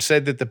agent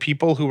said that the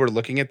people who were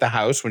looking at the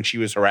house when she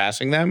was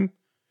harassing them,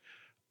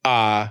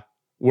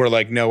 were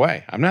like, no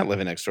way, I'm not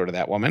living next door to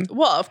that woman.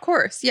 Well, of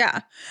course,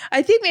 yeah.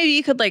 I think maybe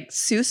you could like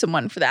sue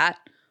someone for that,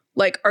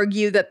 like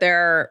argue that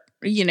they're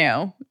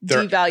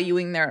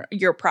devaluing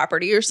your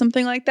property or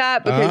something like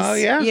that.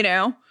 Because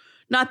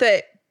not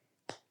that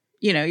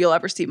you'll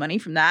ever see money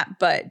from that,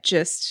 but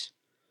just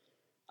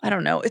I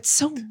don't know. It's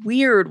so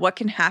weird what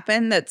can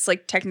happen that's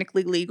like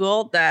technically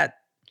legal that.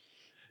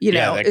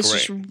 It's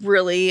just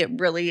really,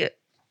 really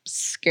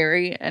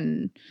scary.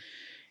 And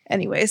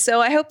anyway,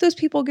 so I hope those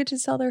people get to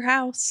sell their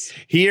house.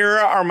 Here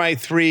are my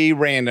 3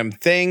 random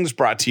things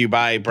brought to you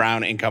by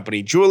Brown &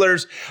 Company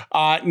Jewelers.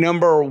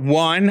 Number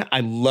 1, I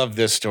love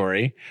this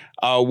story.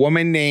 A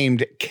woman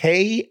named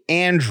Kay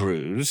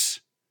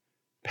Andrews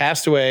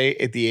passed away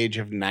at the age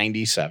of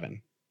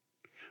 97.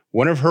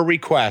 One of her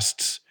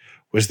requests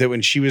was that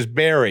when she was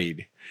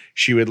buried,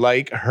 she would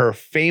like her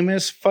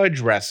famous fudge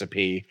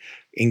recipe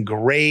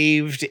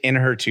engraved in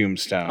her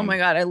tombstone. Oh my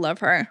God, I love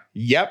her.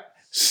 Yep.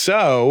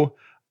 So,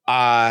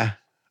 and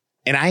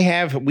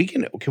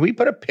can we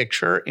put a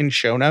picture in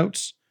show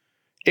notes?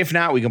 If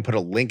not, we can put a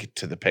link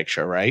to the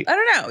picture, right? I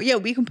don't know. Yeah,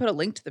 we can put a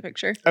link to the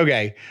picture.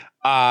 Okay.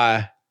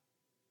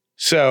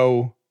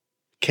 So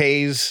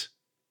Kay's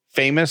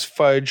famous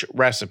fudge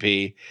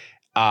recipe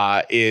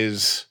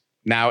is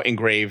now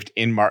engraved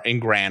in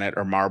granite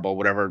or marble,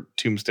 whatever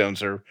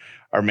tombstones are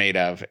made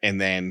of, and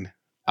then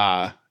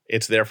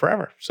it's there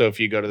forever. So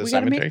if you go to the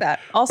cemetery, gotta make that.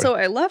 Also,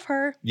 I love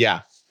her.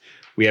 Yeah,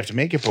 we have to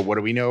make it. But what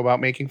do we know about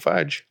making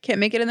fudge? Can't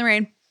make it in the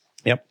rain.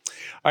 Yep.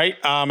 All right.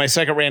 My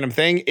second random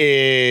thing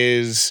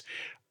is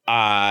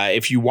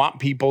if you want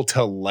people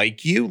to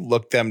like you,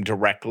 look them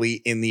directly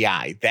in the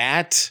eye.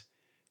 That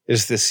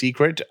is the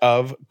secret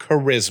of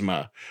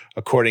charisma,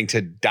 according to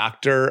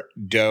Dr.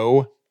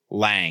 Do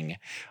Lang.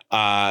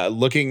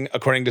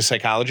 According to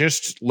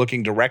psychologists,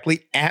 looking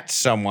directly at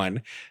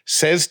someone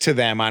says to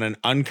them on an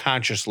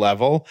unconscious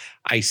level,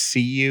 I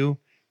see you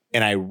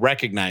and I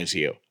recognize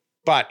you.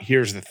 But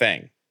here's the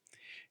thing.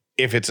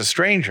 If it's a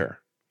stranger,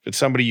 if it's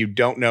somebody you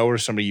don't know or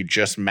somebody you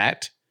just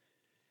met,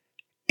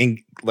 and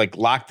like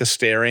lock the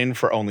stare in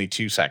for only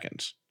 2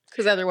 seconds.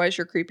 Because otherwise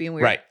you're creepy and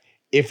weird. Right.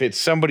 If it's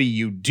somebody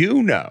you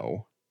do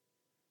know,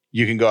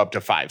 you can go up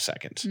to 5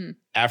 seconds.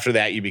 After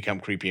that, you become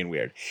creepy and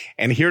weird.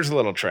 And here's a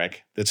little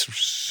trick that's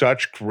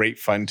such great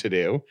fun to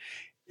do.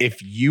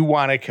 If you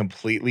want to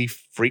completely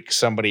freak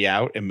somebody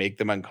out and make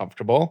them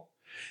uncomfortable,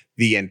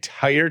 the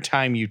entire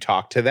time you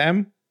talk to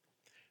them,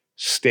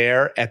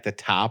 stare at the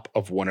top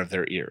of one of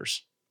their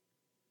ears.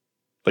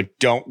 Like,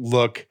 don't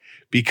look,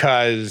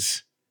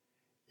 because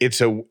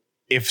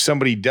if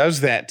somebody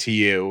does that to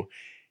you,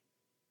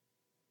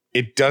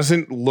 it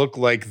doesn't look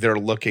like they're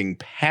looking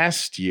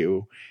past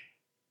you,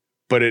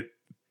 but it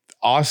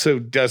also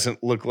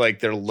doesn't look like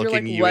they're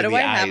looking you in the eyes. What do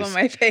I have on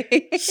my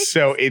face?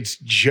 So it's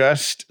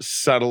just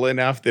subtle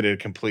enough that it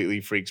completely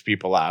freaks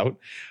people out.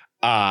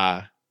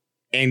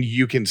 And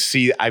you can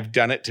see, I've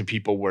done it to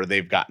people where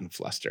they've gotten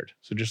flustered.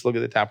 So just look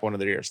at the top of one of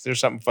their ears. There's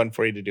something fun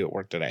for you to do at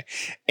work today.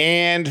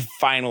 And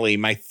finally,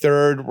 my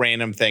third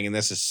random thing, and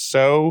this is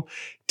so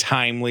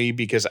timely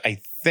because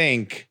I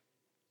think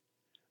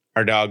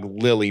our dog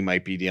Lily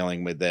might be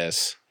dealing with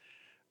this.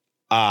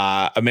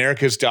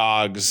 America's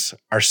dogs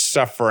are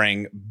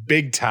suffering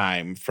big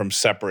time from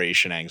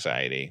separation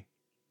anxiety.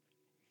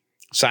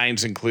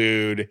 Signs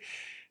include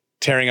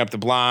tearing up the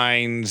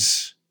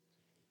blinds,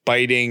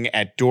 biting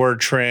at door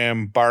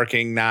trim,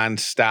 barking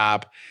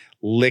nonstop,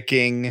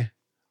 licking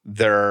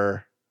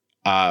their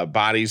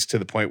bodies to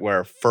the point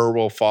where fur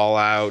will fall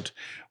out,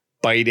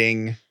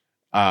 biting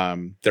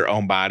their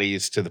own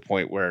bodies to the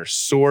point where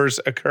sores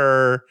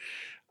occur.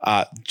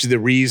 The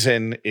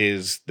reason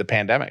is the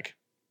pandemic.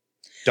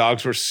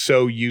 Dogs were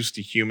so used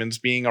to humans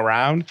being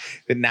around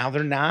that now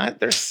they're not.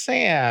 They're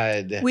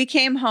sad. We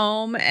came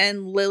home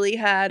and Lily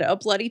had a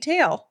bloody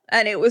tail.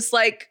 And it was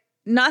like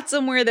not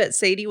somewhere that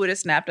Sadie would have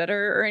snapped at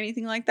her or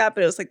anything like that,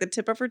 but it was like the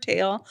tip of her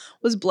tail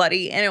was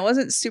bloody and it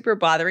wasn't super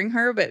bothering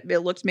her, but it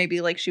looked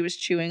maybe like she was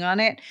chewing on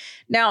it.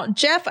 Now,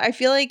 Jeff, I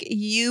feel like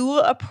you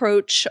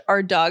approach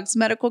our dog's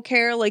medical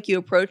care like you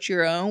approach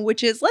your own,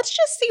 which is let's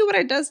just see what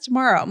it does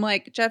tomorrow. I'm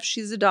like, Jeff,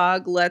 she's a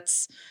dog.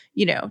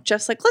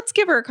 Jeff's like, let's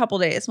give her a couple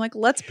days. I'm like,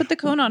 let's put the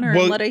cone on her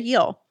and let it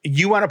heal.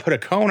 You want to put a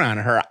cone on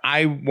her.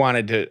 I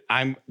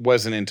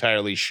wasn't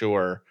entirely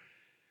sure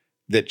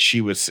that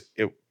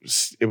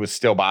it was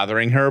still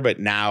bothering her, but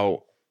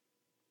now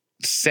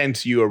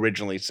since you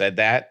originally said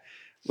that,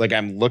 like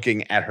I'm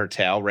looking at her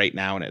tail right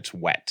now and it's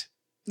wet.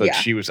 Like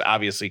she was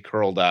obviously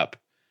curled up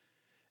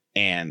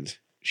and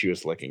she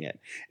was licking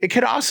it. It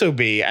could also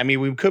be, I mean,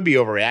 we could be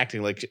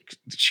overreacting. Like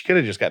she could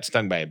have just got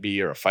stung by a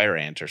bee or a fire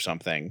ant or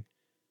something.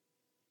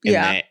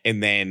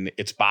 And then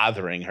it's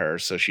bothering her.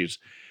 So she's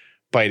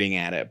biting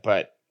at it.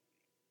 But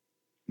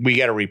we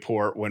got a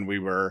report when we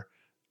were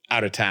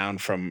out of town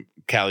from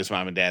Callie's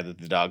mom and dad that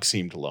the dog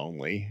seemed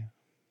lonely.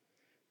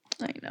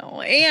 I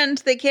know.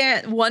 And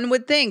one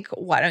would think,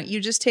 why don't you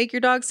just take your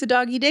dogs to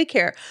doggy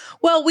daycare?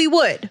 Well, we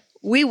would.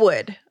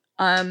 It's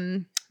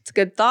a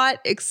good thought,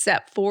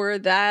 except for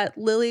that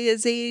Lily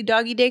is a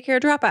doggy daycare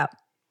dropout.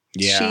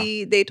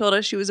 Yeah. They told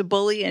us she was a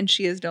bully and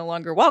she is no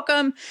longer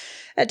welcome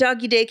at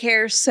doggy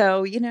daycare.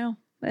 So,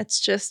 that's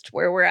just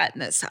where we're at in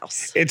this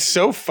house. It's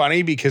so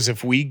funny because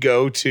if we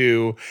go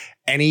to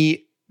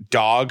any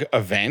dog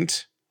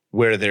event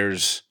where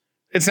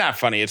it's not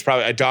funny. It's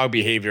probably a dog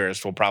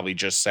behaviorist will probably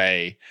just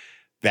say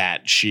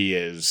that she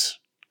is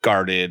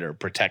guarded or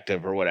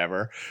protective or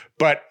whatever.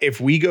 But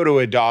if we go to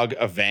a dog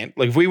event,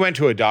 like if we went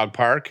to a dog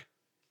park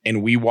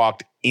and we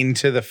walked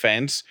into the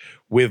fence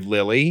with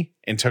Lily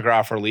and took her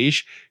off her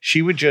leash,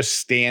 she would just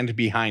stand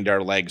behind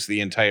our legs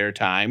the entire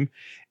time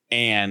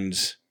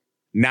and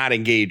not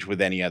engage with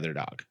any other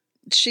dog.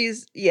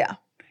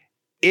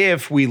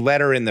 If we let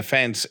her in the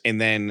fence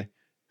and then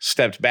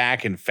stepped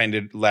back and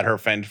let her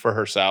fend for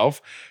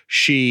herself,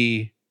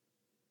 she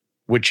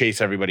would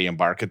chase everybody and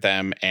bark at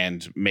them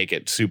and make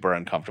it super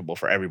uncomfortable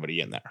for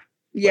everybody in there.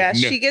 Yeah,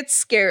 she gets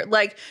scared.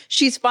 Like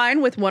she's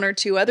fine with one or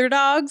two other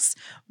dogs,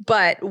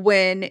 but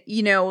when,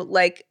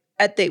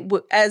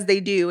 as they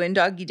do in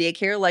doggy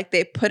daycare, like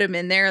they put them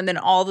in there and then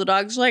all the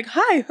dogs are like,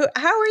 hi,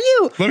 how are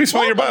you? Let me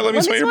smell your butt. Let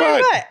me smell your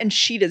butt. And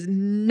she does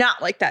not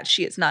like that.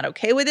 She is not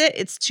okay with it.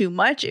 It's too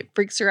much. It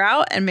freaks her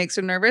out and makes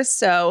her nervous.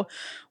 So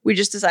we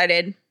just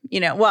decided,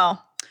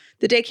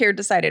 the daycare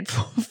decided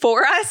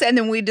for us. And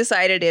then we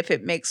decided if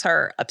it makes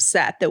her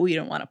upset that we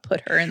don't want to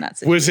put her in that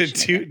situation. Was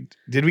it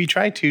did we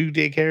try 2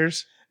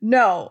 daycares?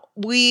 No,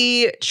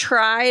 we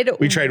tried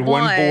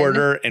one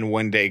boarder and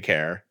one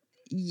daycare.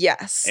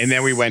 Yes. And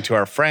then we went to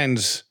our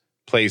friend's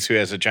place who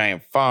has a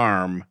giant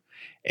farm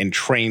and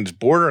trains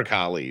border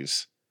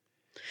collies.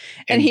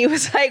 And he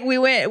was like,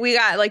 we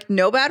got like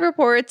no bad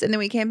reports. And then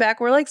we came back.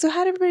 We're like, so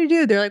how'd everybody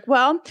do? They're like,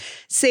 well,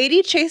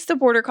 Sadie chased the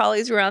border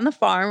collies around the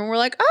farm. And we're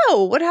like,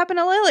 oh, what happened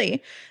to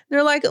Lily?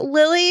 They're like,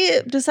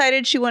 Lily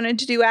decided she wanted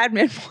to do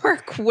admin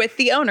work with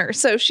the owner.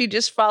 So she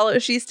just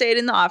she stayed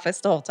in the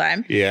office the whole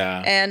time.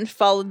 Yeah. And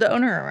followed the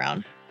owner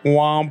around.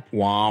 Womp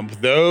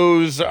womp.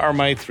 Those are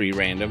my 3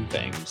 random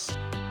things.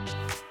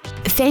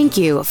 Thank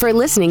you for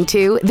listening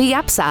to The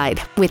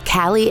Upside with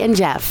Callie and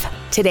Jeff.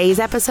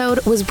 Today's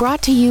episode was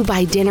brought to you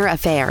by Dinner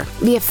Affair,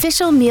 the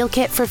official meal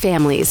kit for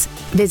families.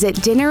 Visit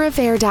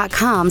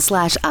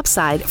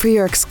dinneraffair.com/upside for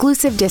your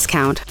exclusive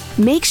discount.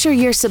 Make sure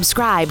you're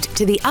subscribed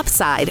to The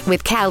Upside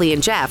with Callie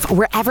and Jeff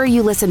wherever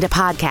you listen to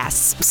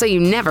podcasts so you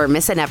never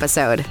miss an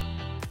episode.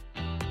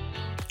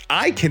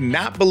 I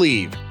cannot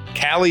believe,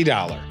 Callie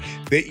Dollar,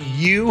 that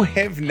you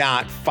have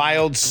not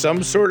filed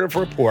some sort of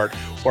report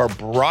or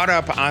brought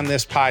up on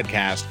this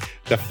podcast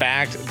the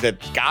fact that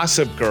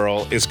Gossip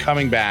Girl is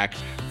coming back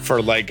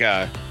for like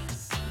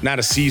not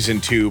a season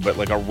 2, but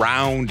like a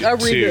round 2. A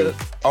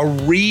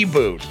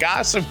reboot.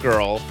 Gossip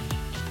Girl,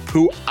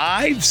 who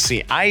I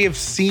have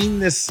seen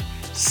this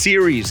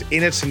series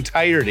in its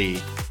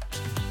entirety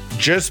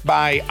just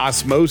by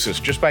osmosis,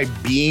 just by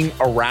being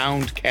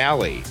around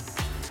Callie,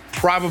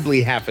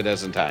 probably half a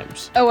dozen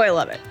times. Oh, I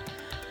love it.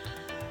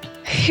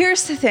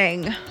 Here's the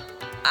thing.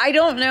 I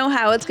don't know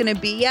how it's going to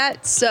be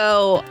yet,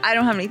 so I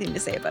don't have anything to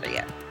say about it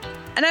yet.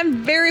 And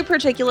I'm very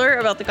particular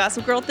about the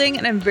Gossip Girl thing,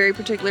 and I'm very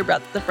particular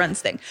about the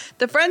Friends thing.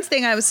 The Friends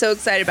thing I was so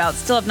excited about.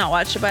 Still have not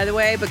watched it, by the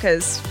way,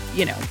 because,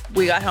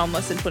 we got home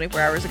less than 24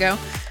 hours ago.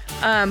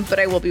 But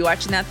I will be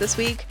watching that this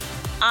week.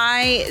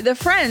 The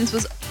Friends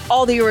was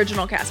all the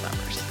original cast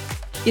members.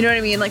 You know what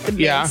I mean? Like the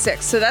main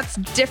 6. So that's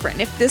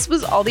different. If this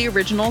was all the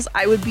originals,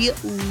 I would be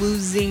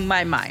losing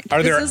my mind.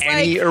 Are there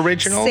any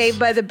originals? Saved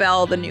by the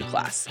Bell, the new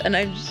class. And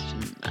I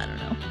don't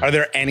know. Are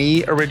there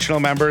any original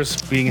members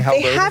being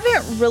held? They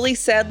haven't really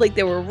said, like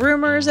there were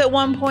rumors at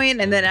one point,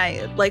 and then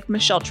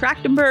Michelle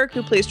Trachtenberg,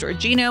 who plays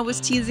Georgina,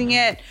 was teasing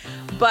it.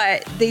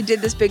 But they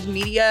did this big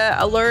media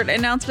alert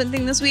announcement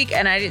thing this week,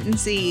 and I didn't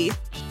see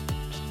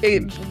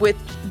it, with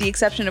the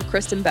exception of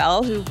Kristen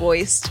Bell, who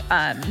voiced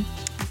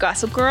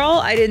Gossip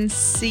Girl. I didn't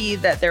see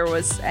that there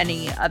was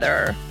any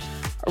other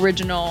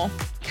original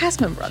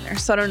cast member on there.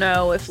 So I don't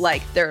know if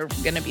they're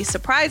going to be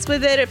surprised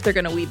with it, if they're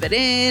going to weave it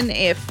in,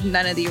 if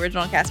none of the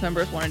original cast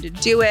members wanted to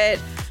do it,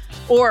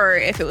 or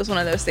if it was one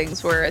of those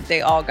things where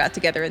they all got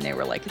together and they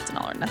were like, it's an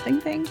all or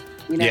nothing thing.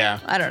 Yeah.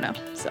 I don't know.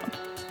 So.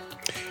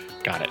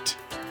 Got it.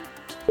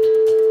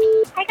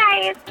 Hi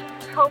guys.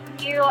 Hope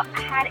you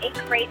had a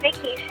great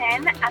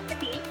vacation at the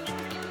beach.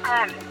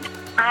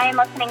 I'm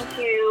listening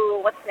to,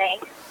 what's today?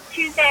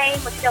 Tuesday,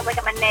 which feels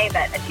like a Monday,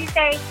 but a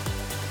Tuesday,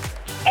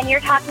 and you're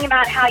talking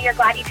about how you're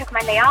glad you took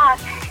Monday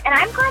off, and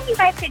I'm glad you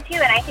guys did too,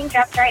 and I think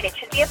Jeff's right. It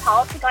should be a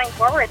policy going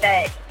forward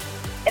that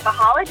if a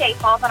holiday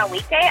falls on a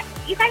weekday,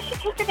 you guys should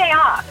take the day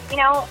off. You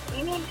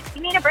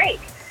need a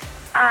break.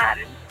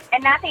 And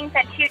that being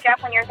said too,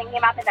 Jeff, when you're thinking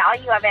about the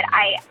value of it,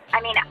 I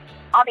mean,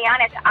 I'll be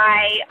honest,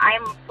 I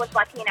was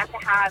lucky enough to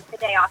have the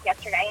day off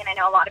yesterday, and I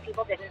know a lot of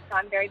people didn't, so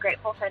I'm very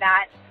grateful for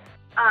that.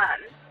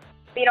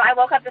 I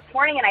woke up this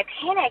morning and I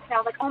panicked and I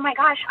was like, oh my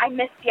gosh, I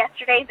missed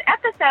yesterday's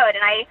episode.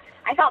 And I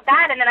felt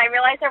bad, and then I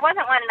realized there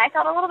wasn't one, and I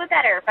felt a little bit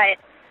better. But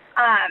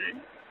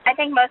I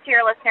think most of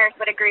your listeners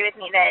would agree with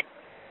me that,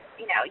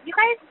 you guys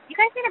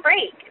need a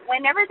break.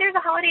 Whenever there's a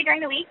holiday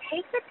during the week,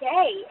 take the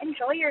day.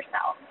 Enjoy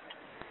yourself.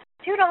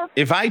 Toodles.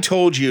 If I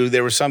told you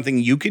there was something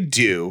you could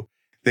do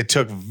that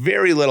took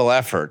very little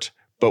effort,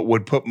 but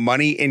would put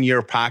money in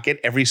your pocket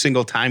every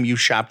single time you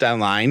shopped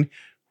online,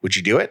 would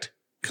you do it?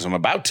 Because I'm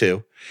about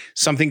to.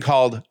 Something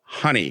called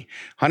Honey.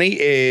 Honey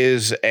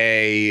is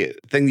a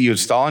thing that you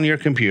install on your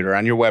computer,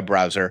 on your web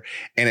browser,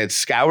 and it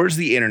scours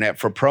the internet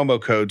for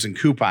promo codes and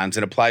coupons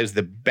and applies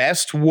the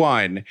best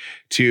one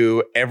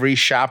to every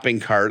shopping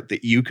cart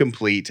that you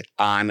complete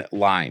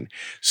online.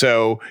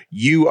 So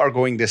you are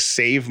going to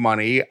save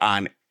money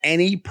on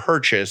any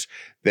purchase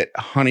that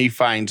Honey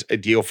finds a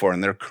deal for.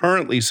 And they're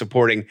currently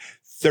supporting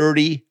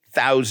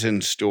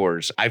 30,000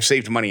 stores. I've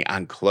saved money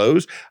on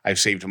clothes. I've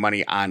saved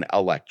money on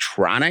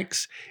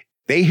electronics.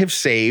 They have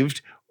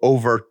saved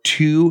over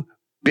 $2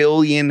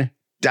 billion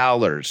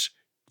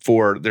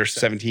for their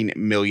 17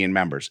 million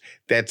members.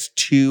 That's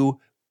 $2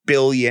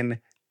 billion.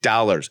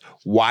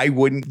 Why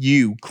wouldn't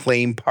you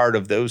claim part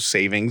of those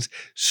savings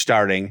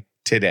starting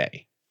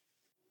today?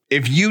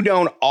 If you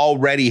don't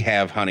already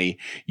have Honey,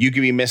 you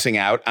could be missing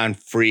out on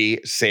free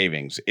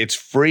savings. It's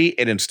free.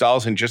 It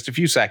installs in just a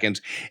few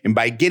seconds. And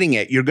by getting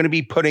it, you're going to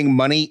be putting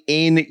money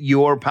in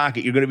your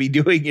pocket. You're going to be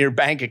doing your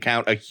bank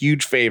account a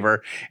huge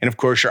favor. And of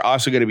course, you're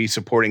also going to be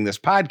supporting this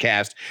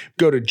podcast.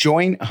 Go to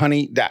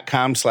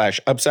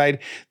joinhoney.com/upside.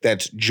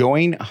 That's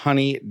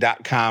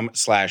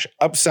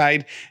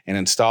joinhoney.com/upside and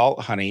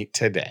install Honey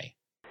today.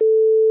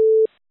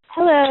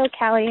 Hello,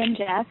 Callie and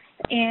Jeff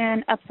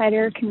and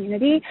Upsider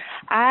community.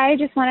 I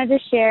just wanted to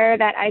share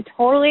that I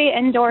totally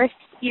endorse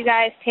you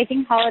guys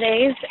taking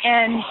holidays.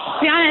 And to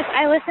be honest,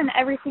 I listen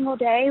every single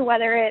day,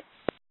 whether it's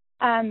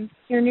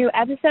your new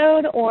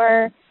episode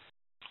or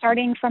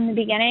starting from the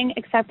beginning,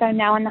 except I'm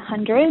now in the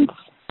hundreds.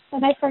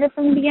 And I started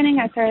from the beginning.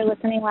 I started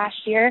listening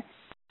last year.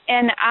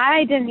 And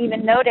I didn't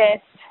even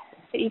notice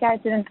that you guys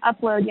didn't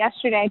upload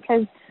yesterday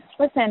because,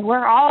 listen,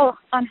 we're all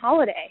on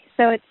holiday.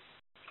 So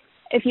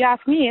if you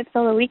ask me, it's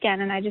still the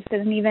weekend, and I just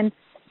didn't even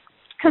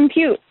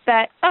compute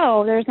that,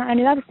 there's not a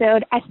new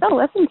episode. I still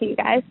listen to you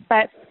guys,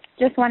 but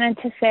just wanted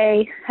to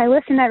say I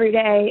listen every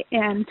day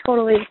and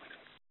totally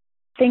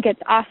think it's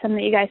awesome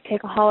that you guys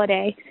take a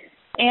holiday.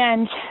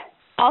 And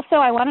also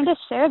I wanted to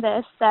share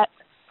this, that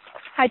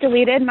I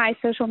deleted my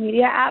social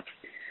media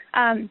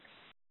apps,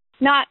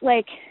 not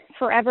like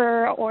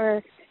forever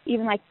or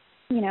even like,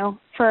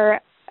 for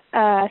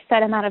a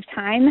set amount of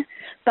time,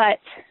 but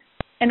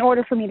in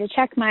order for me to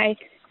check my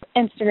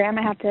Instagram,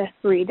 I have to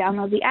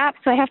re-download the app.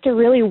 So I have to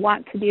really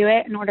want to do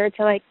it in order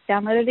to like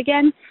download it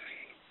again.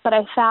 But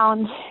I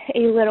found a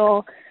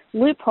little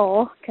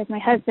loophole because my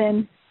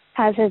husband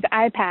has his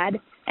iPad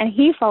and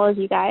he follows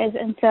you guys.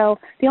 And so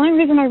the only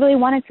reason I really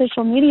wanted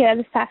social media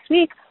this past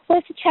week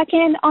was to check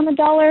in on the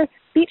dollar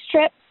beach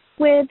trip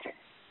with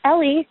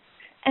Ellie.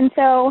 And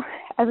so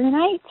every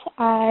night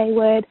I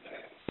would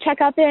check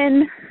up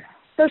in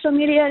social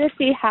media to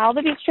see how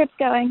the beach trip's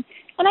going.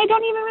 And I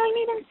don't even really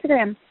need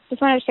Instagram.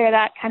 Just wanted to share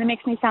that. Kind of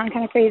makes me sound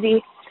kind of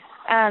crazy.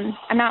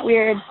 I'm not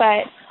weird,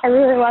 but I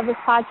really love this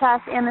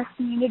podcast and this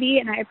community,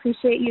 and I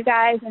appreciate you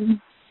guys and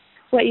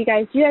what you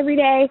guys do every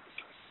day.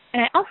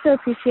 And I also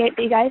appreciate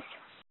that you guys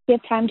give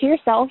time to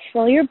yourself,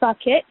 fill your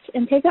bucket,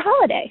 and take a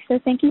holiday. So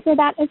thank you for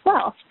that as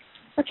well.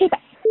 Okay, bye.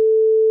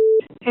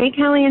 Hey,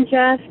 Callie and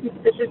Jeff.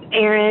 This is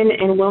Erin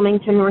in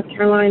Wilmington, North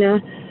Carolina.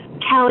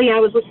 Callie, I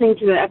was listening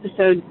to the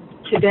episode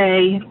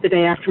today, the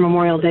day after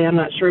Memorial Day. I'm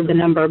not sure of the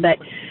number, but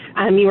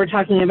you were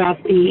talking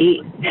about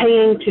the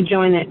paying to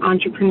join the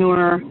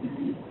entrepreneur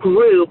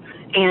group,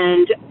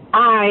 and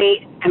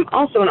I am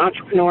also an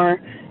entrepreneur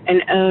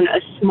and own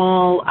a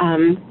small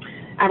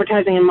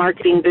advertising and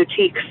marketing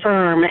boutique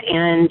firm,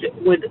 and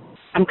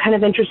I'm kind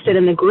of interested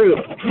in the group.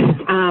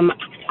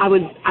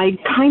 I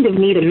kind of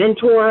need a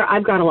mentor.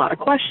 I've got a lot of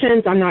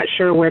questions. I'm not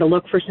sure where to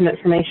look for some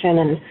information,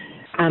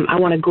 and I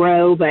want to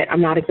grow, but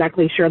I'm not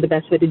exactly sure the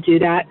best way to do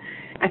that.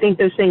 I think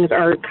those things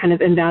are kind of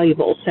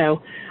invaluable.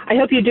 So I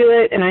hope you do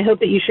it, and I hope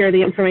that you share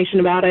the information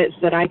about it so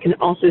that I can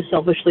also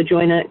selfishly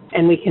join it,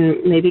 and we can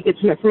maybe get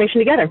some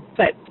information together.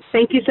 But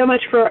thank you so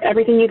much for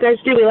everything you guys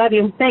do. We love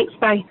you. Thanks.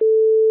 Bye.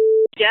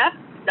 Jeff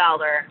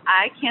Dollar,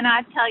 I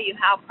cannot tell you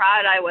how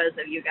proud I was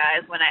of you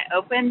guys when I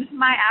opened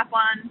my app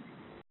on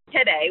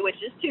today, which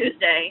is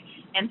Tuesday,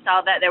 and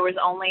saw that there was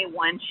only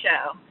one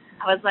show.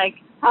 I was like,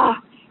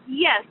 oh,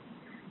 yes,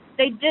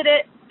 they did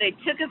it. They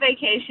took a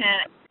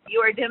vacation. You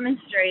are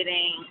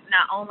demonstrating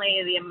not only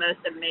the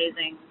most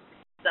amazing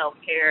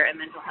self-care and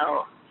mental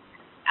health.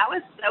 I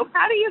was so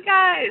proud of you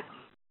guys.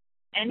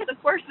 And,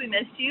 of course, we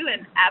missed you,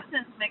 and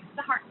absence makes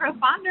the heart grow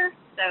fonder.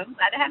 So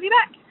glad to have you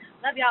back.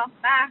 Love y'all.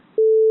 Bye.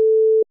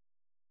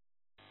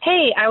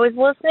 Hey, I was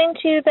listening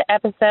to the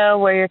episode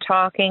where you're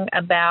talking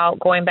about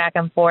going back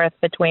and forth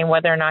between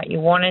whether or not you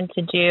wanted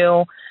to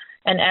do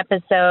an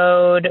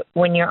episode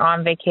when you're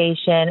on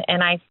vacation,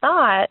 and I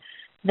thought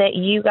that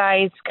you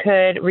guys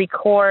could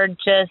record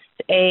just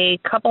a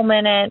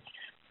couple-minute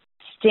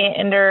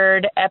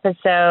standard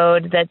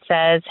episode that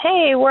says,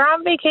 hey, we're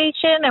on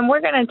vacation and we're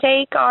going to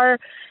take our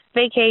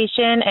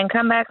vacation and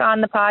come back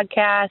on the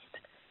podcast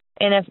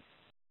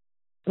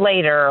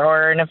later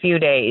or in a few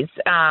days,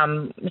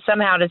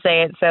 somehow to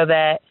say it so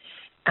that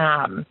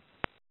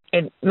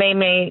it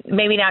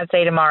maybe not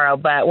say tomorrow,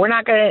 but we're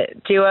not going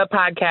to do a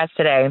podcast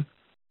today,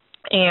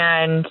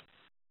 and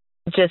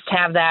just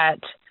have that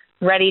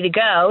ready to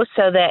go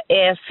so that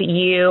if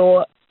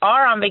you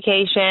are on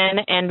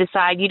vacation and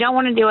decide you don't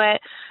want to do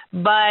it,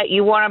 but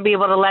you want to be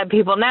able to let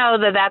people know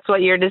that that's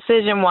what your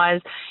decision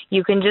was,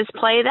 you can just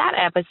play that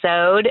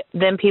episode.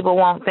 Then people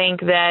won't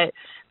think that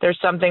there's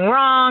something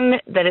wrong,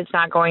 that it's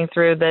not going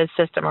through the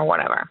system or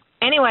whatever.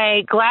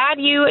 Anyway, glad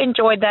you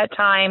enjoyed that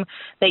time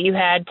that you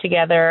had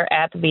together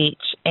at the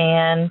beach,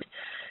 and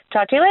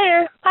talk to you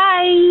later.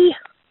 Bye.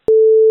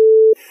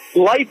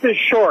 Life is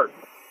short.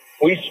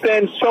 We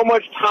spend so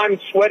much time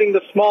sweating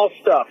the small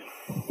stuff,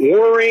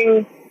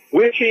 worrying,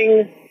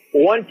 wishing,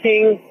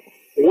 wanting,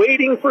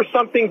 waiting for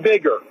something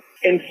bigger,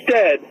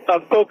 instead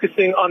of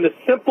focusing on the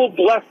simple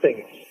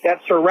blessings that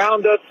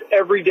surround us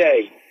every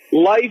day.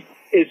 Life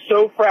is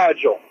so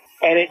fragile,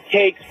 and it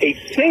takes a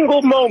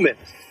single moment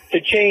to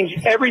change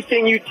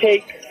everything you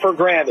take for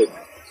granted.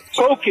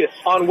 Focus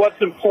on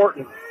what's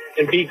important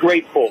and be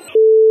grateful.